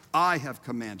again. I have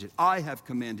commanded, I have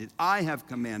commanded, I have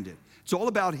commanded. It's all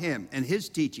about him and his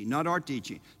teaching, not our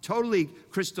teaching. Totally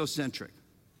Christocentric.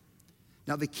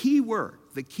 Now the key word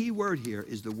here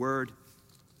is the word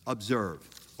observe,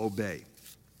 obey.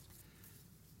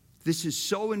 This is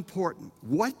so important.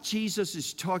 What Jesus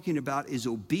is talking about is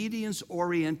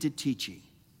obedience-oriented teaching,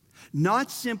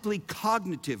 not simply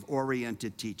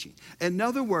cognitive-oriented teaching. In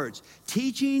other words,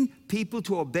 teaching people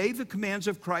to obey the commands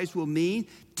of Christ will mean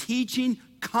teaching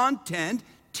content,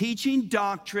 teaching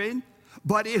doctrine,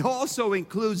 but it also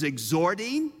includes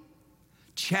exhorting,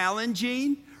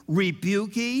 challenging,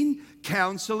 rebuking,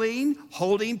 counseling,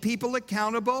 holding people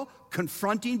accountable,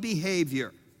 confronting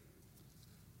behavior.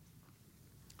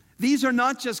 These are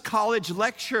not just college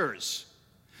lectures.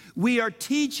 We are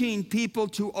teaching people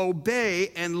to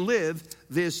obey and live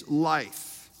this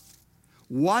life.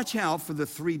 Watch out for the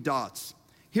 3 dots.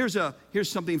 Here's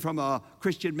something from a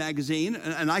Christian magazine,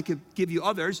 and I could give you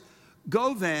others.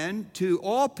 Go then to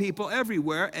all people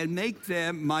everywhere and make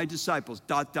them my disciples, ...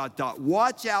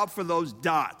 Watch out for those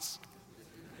dots.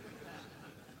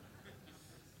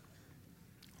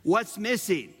 What's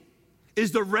missing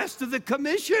is the rest of the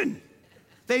commission.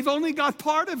 They've only got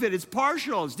part of it. It's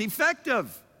partial. It's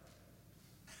defective.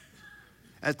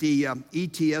 At the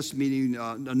ETS meeting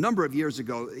a number of years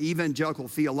ago, Evangelical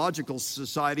Theological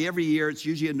Society, every year, it's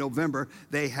usually in November,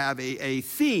 they have a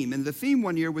theme. And the theme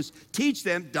one year was teach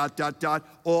them ...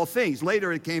 all things.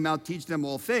 Later it came out, teach them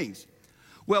all things.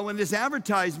 Well, when this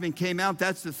advertisement came out,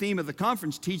 that's the theme of the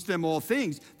conference, teach them all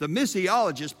things. The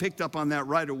missiologists picked up on that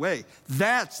right away.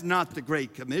 That's not the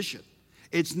Great Commission.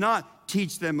 It's not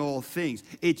teach them all things.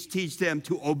 It's teach them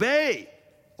to obey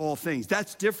all things.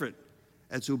 That's different.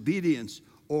 That's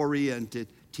obedience-oriented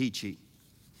teaching.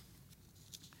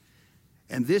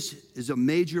 And this is a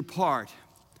major part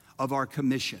of our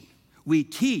commission. We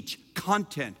teach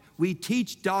content. We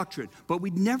teach doctrine, but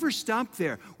we never stop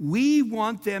there. We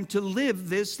want them to live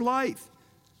this life.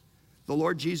 The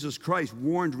Lord Jesus Christ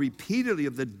warned repeatedly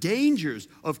of the dangers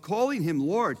of calling him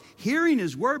Lord, hearing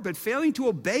his word, but failing to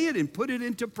obey it and put it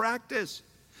into practice.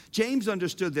 James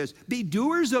understood this. Be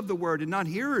doers of the word and not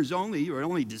hearers only. You are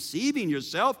only deceiving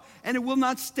yourself, and it will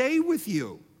not stay with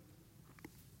you.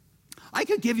 I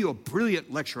could give you a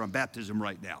brilliant lecture on baptism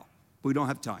right now, but we don't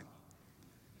have time.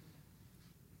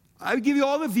 I would give you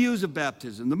all the views of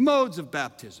baptism, the modes of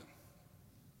baptism.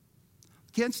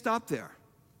 Can't stop there,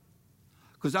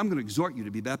 because I'm going to exhort you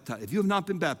to be baptized. If you have not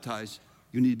been baptized,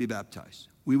 you need to be baptized.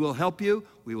 We will help you.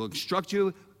 We will instruct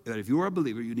you that if you are a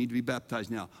believer, you need to be baptized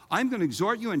now. I'm going to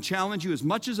exhort you and challenge you as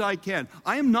much as I can.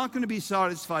 I am not going to be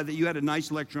satisfied that you had a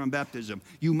nice lecture on baptism.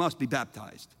 You must be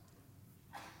baptized,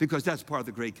 because that's part of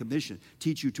the Great Commission.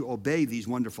 Teach you to obey these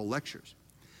wonderful lectures.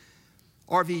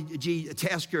 R.V.G.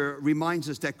 Tasker reminds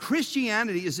us that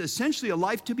Christianity is essentially a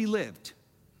life to be lived.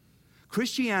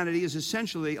 Christianity is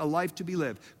essentially a life to be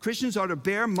lived. Christians are to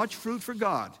bear much fruit for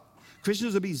God.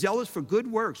 Christians are to be zealous for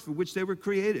good works for which they were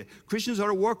created. Christians are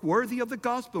to walk worthy of the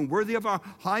gospel and worthy of our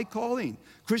high calling.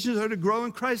 Christians are to grow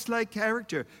in Christ-like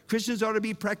character. Christians are to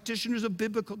be practitioners of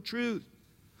biblical truth.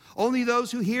 Only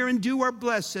those who hear and do are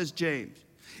blessed, says James.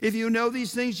 If you know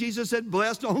these things, Jesus said,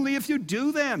 blessed only if you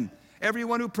do them.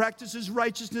 Everyone who practices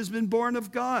righteousness has been born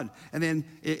of God. And then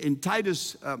in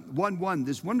Titus 1:1,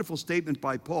 this wonderful statement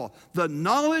by Paul, the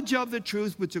knowledge of the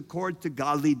truth which accords to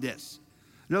godliness.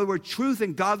 In other words, truth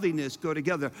and godliness go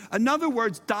together. In other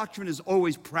words, doctrine is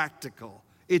always practical.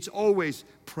 It's always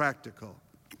practical.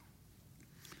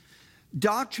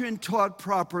 Doctrine taught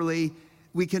properly,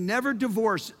 we can never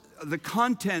divorce the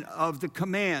content of the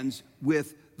commands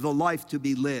with the life to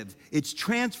be lived. It's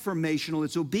transformational,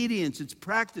 it's obedience, it's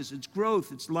practice, it's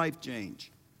growth, it's life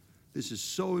change. This is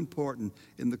so important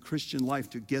in the Christian life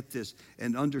to get this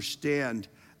and understand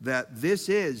that this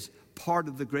is part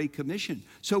of the Great Commission.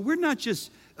 So we're not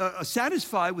just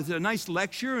satisfied with a nice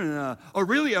lecture and or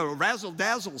really a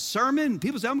razzle-dazzle sermon.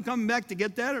 People say, I'm coming back to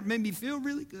get that. It made me feel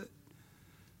really good.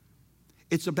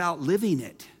 It's about living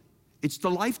it. It's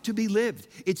the life to be lived.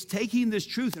 It's taking this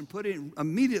truth and putting it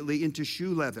immediately into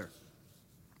shoe leather.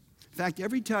 In fact,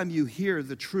 every time you hear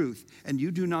the truth and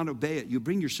you do not obey it, you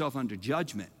bring yourself under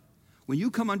judgment. When you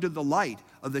come under the light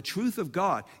of the truth of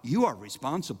God, you are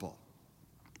responsible.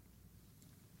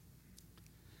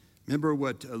 Remember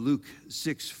what Luke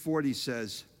 6:40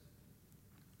 says.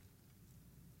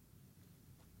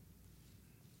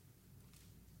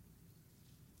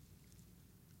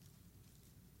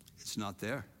 It's not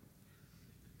there.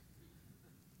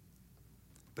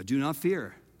 But do not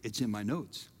fear, it's in my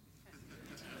notes.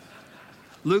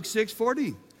 Luke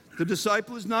 6:40, the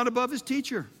disciple is not above his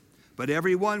teacher, but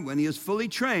everyone, when he is fully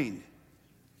trained,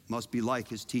 must be like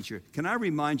his teacher. Can I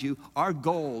remind you, our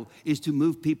goal is to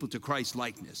move people to Christ's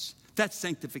likeness. That's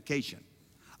sanctification.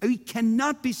 We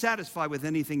cannot be satisfied with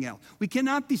anything else. We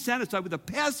cannot be satisfied with a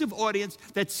passive audience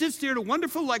that sits there to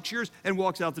wonderful lectures and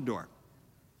walks out the door.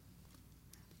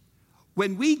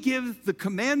 When we give the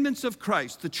commandments of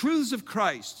Christ, the truths of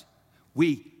Christ,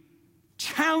 we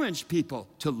challenge people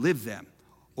to live them,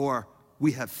 or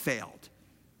we have failed.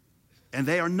 And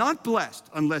they are not blessed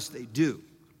unless they do.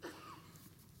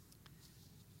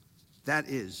 That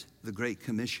is the Great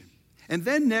Commission. And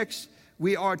then next,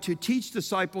 we are to teach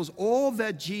disciples all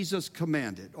that Jesus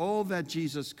commanded, all that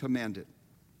Jesus commanded.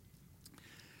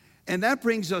 And that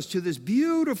brings us to this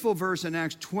beautiful verse in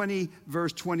Acts 20,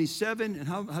 verse 27. And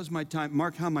how's my time?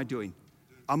 Mark, how am I doing?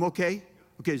 I'm okay?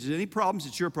 Okay, is there any problems?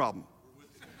 It's your problem.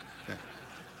 Okay.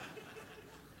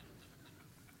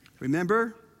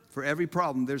 Remember, for every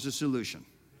problem, there's a solution.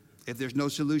 If there's no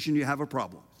solution, you have a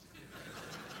problem.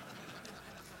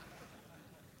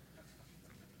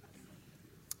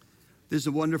 This is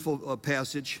a wonderful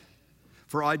passage.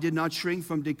 For I did not shrink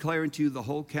from declaring to you the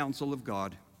whole counsel of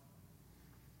God.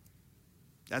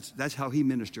 That's how he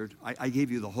ministered. I gave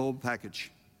you the whole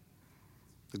package.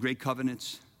 The great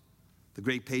covenants, the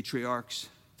great patriarchs,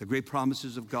 the great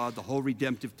promises of God, the whole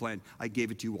redemptive plan. I gave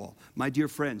it to you all. My dear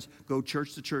friends, go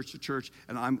church to church to church,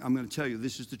 and I'm going to tell you,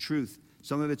 this is the truth.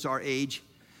 Some of it's our age,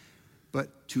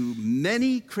 but to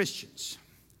many Christians,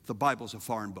 the Bible's a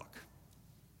foreign book.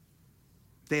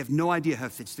 They have no idea how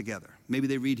it fits together. Maybe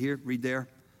they read here, read there.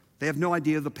 They have no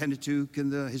idea of the Pentateuch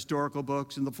and the historical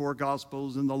books and the four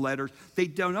Gospels and the letters. They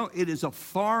don't know. It is a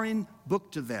foreign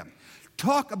book to them.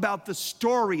 Talk about the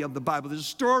story of the Bible.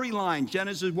 There's a storyline,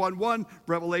 Genesis 1:1,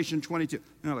 Revelation 22. They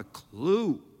don't have a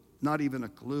clue, not even a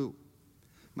clue.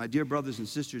 My dear brothers and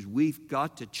sisters, we've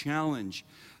got to challenge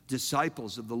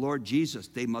disciples of the Lord Jesus.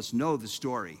 They must know the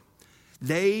story.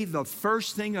 The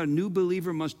first thing a new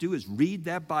believer must do is read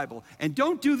that Bible. And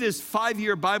don't do this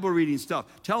 5-year Bible reading stuff.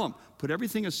 Tell them, put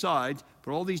everything aside,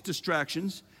 put all these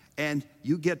distractions, and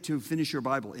you get to finish your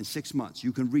Bible in 6 months.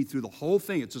 You can read through the whole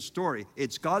thing. It's a story.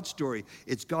 It's God's story.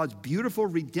 It's God's beautiful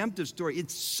redemptive story.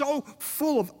 It's so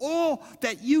full of all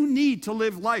that you need to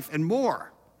live life and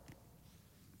more.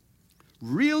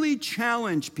 Really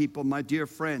challenge people, my dear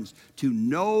friends, to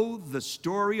know the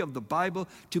story of the Bible,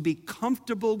 to be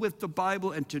comfortable with the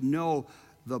Bible, and to know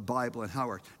the Bible and how it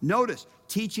works. Notice,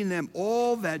 teaching them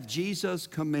all that Jesus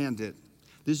commanded.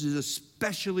 This is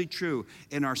especially true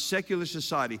in our secular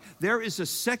society. There is a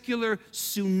secular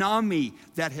tsunami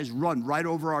that has run right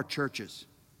over our churches.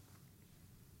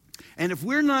 And if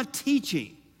we're not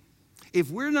teaching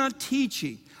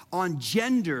on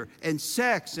gender and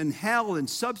sex and hell and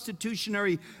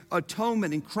substitutionary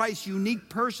atonement and Christ's unique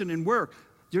person and work,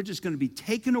 they're just going to be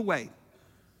taken away.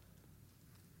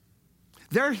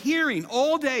 They're hearing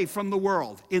all day from the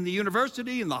world, in the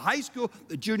university, in the high school,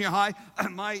 the junior high.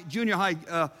 My junior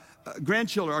high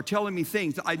grandchildren are telling me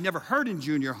things that I'd never heard in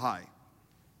junior high.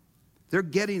 They're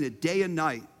getting it day and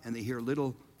night, and they hear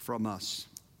little from us.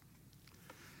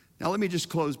 Now, let me just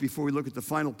close before we look at the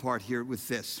final part here with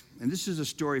this. And this is a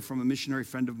story from a missionary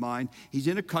friend of mine. He's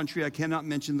in a country, I cannot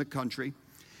mention the country.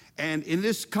 And in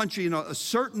this country, a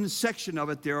certain section of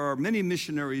it, there are many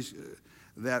missionaries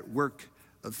that work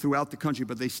throughout the country,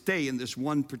 but they stay in this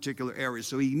one particular area.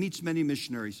 So he meets many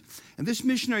missionaries. And this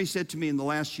missionary said to me in the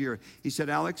last year, he said,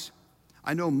 Alex,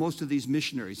 I know most of these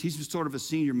missionaries. He's sort of a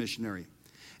senior missionary.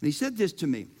 And he said this to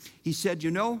me. He said,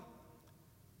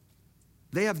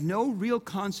 they have no real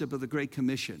concept of the Great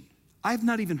Commission. I've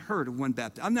not even heard of one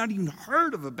baptism. I've not even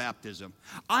heard of a baptism.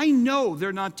 I know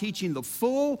they're not teaching the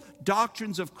full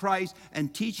doctrines of Christ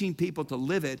and teaching people to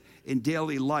live it in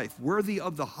daily life, worthy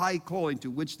of the high calling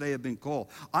to which they have been called.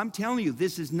 I'm telling you,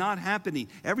 this is not happening.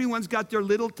 Everyone's got their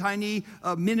little tiny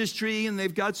ministry, and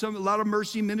they've got a lot of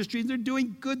mercy ministries. They're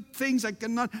doing good things. I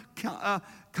cannot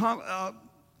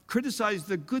criticize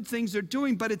the good things they're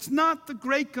doing, but it's not the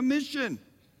Great Commission.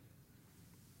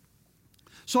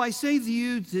 So I say to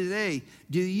you today,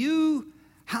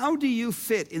 how do you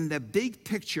fit in the big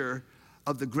picture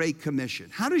of the Great Commission?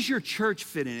 How does your church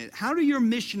fit in it? How do your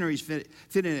missionaries fit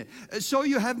in it? So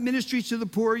you have ministries to the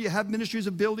poor. You have ministries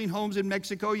of building homes in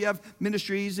Mexico. You have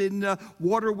ministries in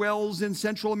water wells in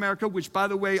Central America, which, by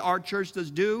the way, our church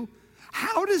does do.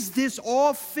 How does this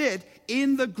all fit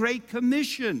in the Great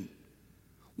Commission?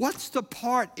 What's the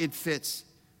part it fits?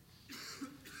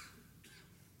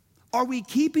 Are we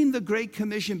keeping the Great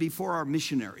Commission before our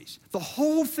missionaries? The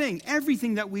whole thing,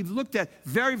 everything that we've looked at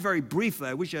very, very briefly.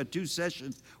 I wish I had 2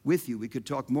 sessions with you. We could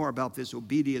talk more about this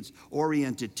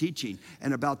obedience-oriented teaching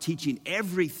and about teaching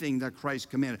everything that Christ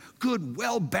commanded. Good,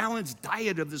 well-balanced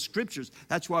diet of the Scriptures.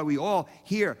 That's why we all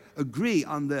here agree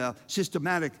on the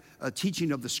systematic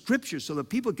teaching of the Scriptures so that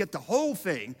people get the whole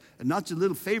thing and not the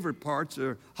little favorite parts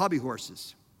or hobby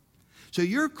horses. So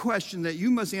your question that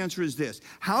you must answer is this: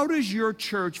 how does your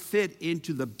church fit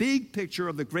into the big picture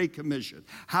of the Great Commission?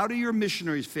 How do your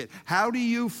missionaries fit? How do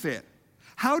you fit?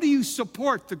 How do you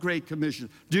support the Great Commission?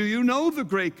 Do you know the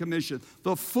Great Commission,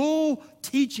 the full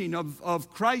teaching of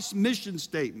Christ's mission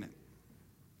statement?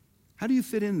 How do you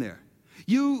fit in there?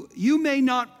 You may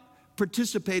not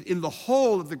participate in the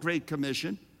whole of the Great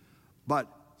Commission, but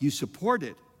you support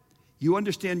it. You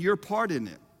understand your part in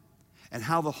it and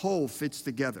how the whole fits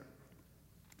together.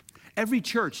 Every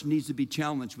church needs to be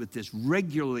challenged with this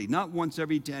regularly, not once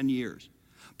every 10 years,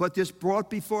 but this brought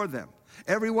before them.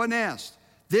 Everyone asked,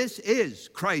 this is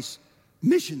Christ's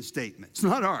mission statement. It's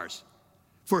not ours.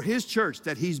 For his church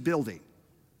that he's building,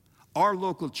 our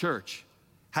local church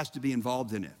has to be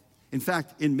involved in it. In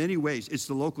fact, in many ways, it's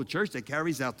the local church that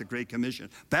carries out the Great Commission,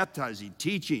 baptizing,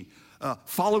 teaching,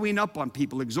 following up on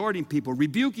people, exhorting people,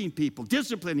 rebuking people,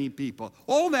 disciplining people.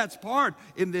 All that's part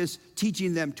in this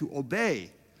teaching them to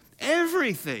obey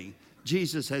everything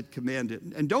Jesus had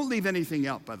commanded. And don't leave anything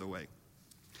out, by the way.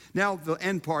 Now, the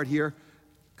end part here,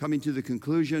 coming to the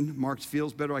conclusion. Mark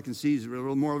feels better. I can see he's a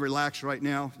little more relaxed right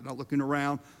now, not looking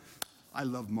around. I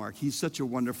love Mark. He's such a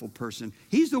wonderful person.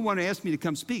 He's the one who asked me to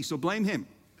come speak, so blame him.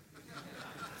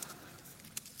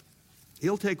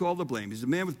 He'll take all the blame. He's a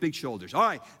man with big shoulders. All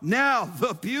right, now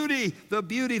the beauty,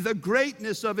 the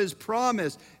greatness of his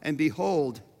promise. And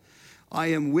behold, I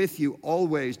am with you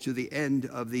always to the end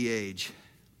of the age.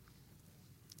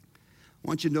 I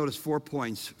want you to notice 4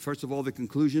 points. First of all, the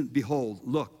conclusion. Behold,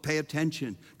 look, pay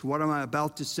attention to what I'm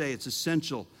about to say. It's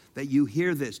essential that you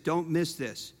hear this. Don't miss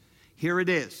this. Here it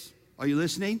is. Are you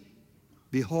listening?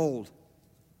 Behold.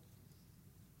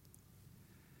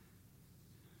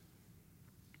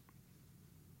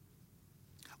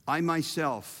 I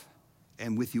myself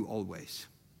am with you always.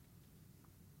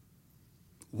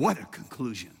 What a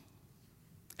conclusion.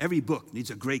 Every book needs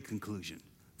a great conclusion.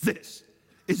 This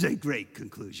is a great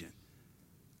conclusion.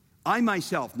 I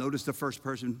myself, notice the first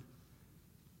person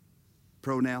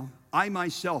pronoun. I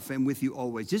myself am with you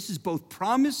always. This is both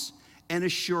promise and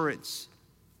assurance.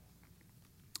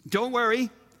 Don't worry,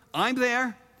 I'm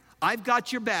there. I've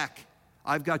got your back.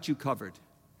 I've got you covered.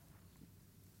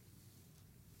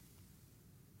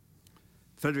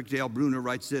 Frederick Dale Bruner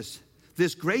writes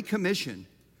this great commission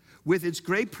with its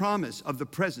great promise of the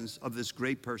presence of this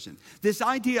great person. This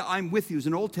idea, I'm with you, is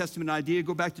an Old Testament idea.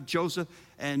 Go back to Joseph,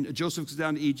 and Joseph goes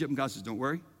down to Egypt, and God says, don't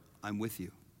worry, I'm with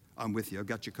you. I'm with you. I've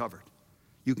got you covered.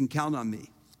 You can count on me.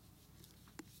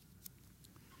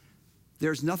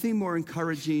 There's nothing more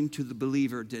encouraging to the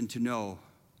believer than to know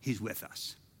he's with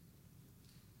us.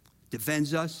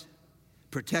 Defends us,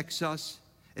 protects us,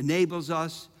 enables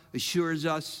us, assures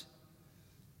us,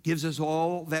 gives us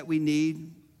all that we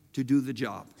need to do the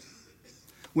job.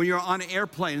 When you're on an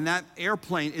airplane and that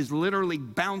airplane is literally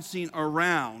bouncing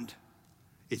around,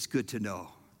 it's good to know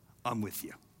I'm with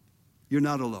you. You're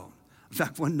not alone. In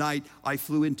fact, one night I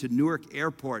flew into Newark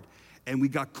Airport and we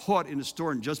got caught in a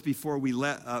storm just before we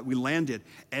landed.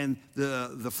 And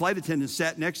the flight attendant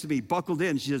sat next to me, buckled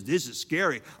in. She says, this is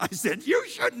scary. I said, you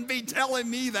shouldn't be telling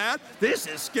me that. This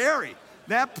is scary.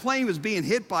 That plane was being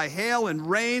hit by hail and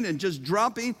rain and just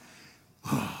dropping.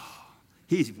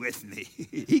 He's with me.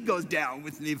 He goes down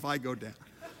with me if I go down.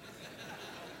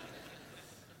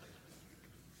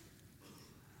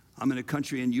 I'm in a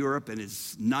country in Europe, and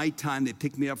it's nighttime. They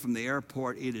pick me up from the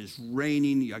airport. It is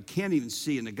raining. I can't even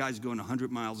see, and the guy's going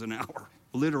 100 miles an hour.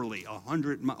 Literally,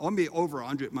 over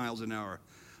 100 miles an hour.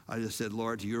 I just said,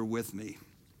 Lord, you're with me.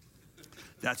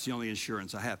 That's the only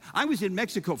insurance I have. I was in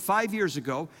Mexico 5 years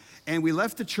ago, and we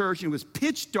left the church, and it was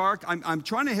pitch dark. I'm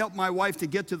trying to help my wife to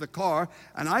get to the car,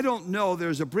 and I don't know,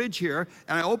 there's a bridge here,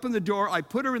 and I open the door, I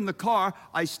put her in the car,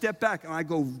 I step back, and I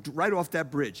go right off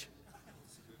that bridge,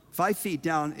 5 feet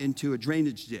down into a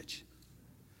drainage ditch.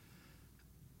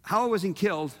 How I wasn't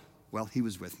killed, well, he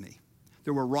was with me.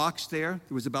 There were rocks there,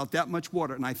 there was about that much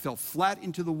water, and I fell flat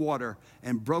into the water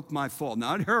and broke my fall.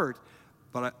 Now, it hurt,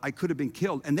 but I could have been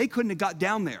killed, and they couldn't have got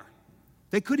down there.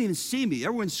 They couldn't even see me.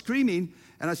 Everyone's screaming,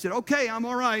 and I said, okay, I'm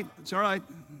all right. It's all right.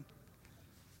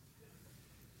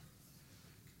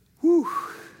 Whew.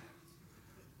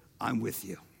 I'm with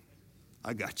you.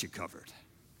 I got you covered.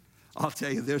 I'll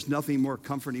tell you, there's nothing more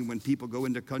comforting when people go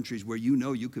into countries where you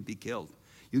know you could be killed.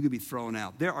 You could be thrown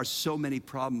out. There are so many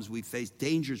problems we face,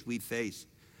 dangers we face.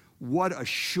 What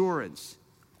assurance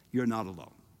you're not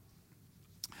alone.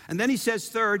 And then he says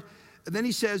third, and then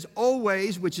he says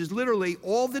always, which is literally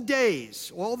all the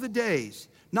days,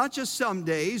 not just some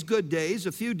days, good days,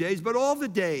 a few days, but all the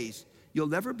days. You'll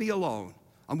never be alone.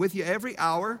 I'm with you every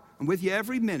hour. I'm with you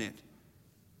every minute.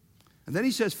 And then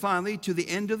he says finally, to the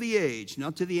end of the age,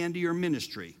 not to the end of your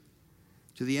ministry,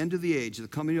 to the end of the age, the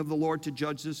coming of the Lord to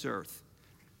judge this earth.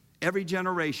 Every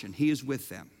generation, he is with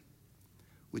them,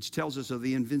 which tells us of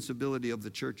the invincibility of the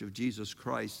Church of Jesus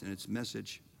Christ and its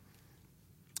message.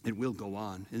 It will go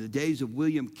on. In the days of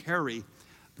William Carey,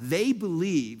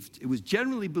 it was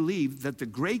generally believed that the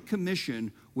Great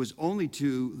Commission was only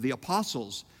to the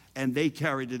apostles, and they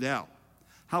carried it out.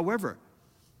 However,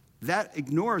 that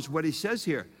ignores what he says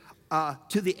here,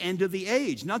 to the end of the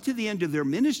age, not to the end of their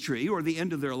ministry or the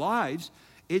end of their lives.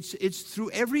 It's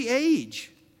through every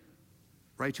age,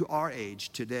 right to our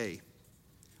age today.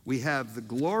 We have the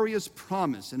glorious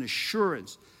promise and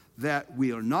assurance that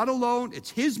we are not alone. It's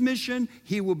his mission.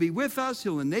 He will be with us.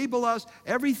 He'll enable us.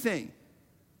 Everything.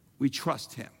 We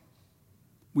trust him.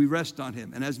 We rest on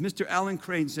him. And as Mr. Alan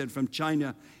Crane said from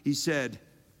China, he said,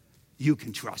 you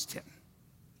can trust him.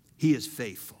 He is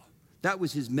faithful. That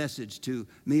was his message to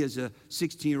me as a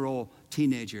 16-year-old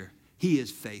teenager. He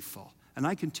is faithful. And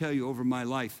I can tell you over my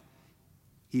life,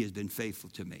 he has been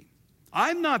faithful to me.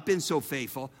 I've not been so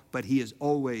faithful, but he has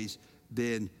always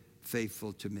been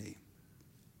faithful to me.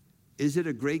 Is it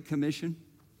a great commission?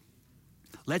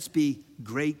 Let's be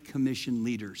Great Commission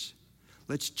leaders.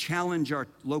 Let's challenge our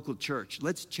local church.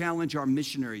 Let's challenge our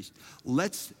missionaries.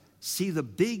 Let's see the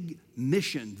big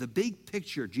mission, the big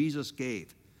picture Jesus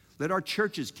gave. Let our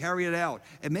churches carry it out.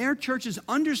 And may our churches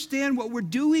understand what we're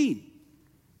doing.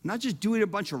 Not just doing a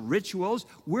bunch of rituals.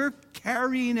 We're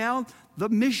carrying out the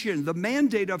mission, the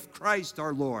mandate of Christ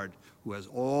our Lord, who has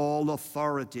all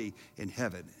authority in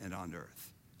heaven and on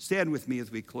earth. Stand with me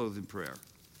as we close in prayer.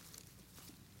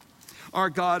 Our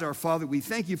God, our Father, we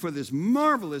thank you for this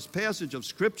marvelous passage of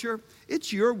Scripture.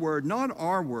 It's your word, not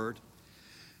our word.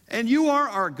 And you are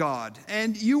our God,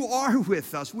 and you are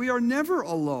with us. We are never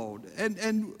alone.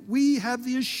 And we have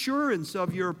the assurance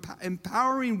of your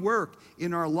empowering work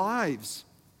in our lives.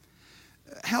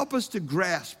 Help us to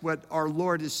grasp what our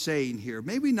Lord is saying here.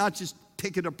 May we not just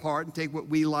pick it apart and take what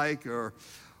we like or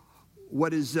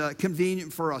what is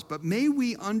convenient for us, but may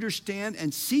we understand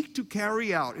and seek to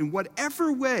carry out in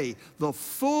whatever way the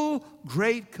full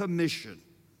Great Commission.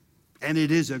 And it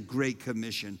is a great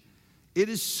commission. It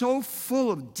is so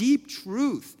full of deep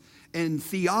truth and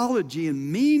theology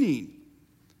and meaning.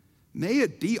 May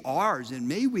it be ours, and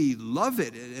may we love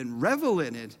it and revel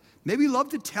in it. May we love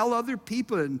to tell other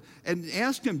people and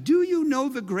ask them, do you know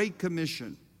the Great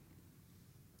Commission?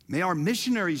 May our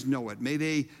missionaries know it. May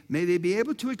they be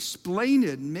able to explain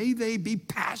it, and may they be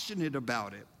passionate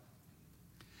about it.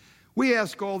 We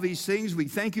ask all these things. We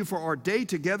thank you for our day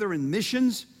together in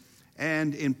missions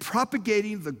and in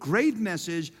propagating the great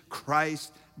message,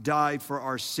 Christ died for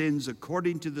our sins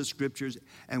according to the Scriptures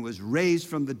and was raised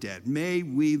from the dead. May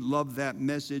we love that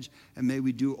message, and may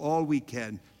we do all we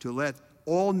can to let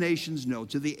all nations know,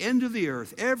 to the end of the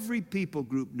earth, every people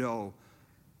group know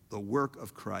the work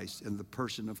of Christ and the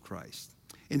person of Christ.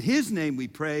 In his name we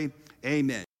pray,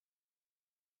 amen.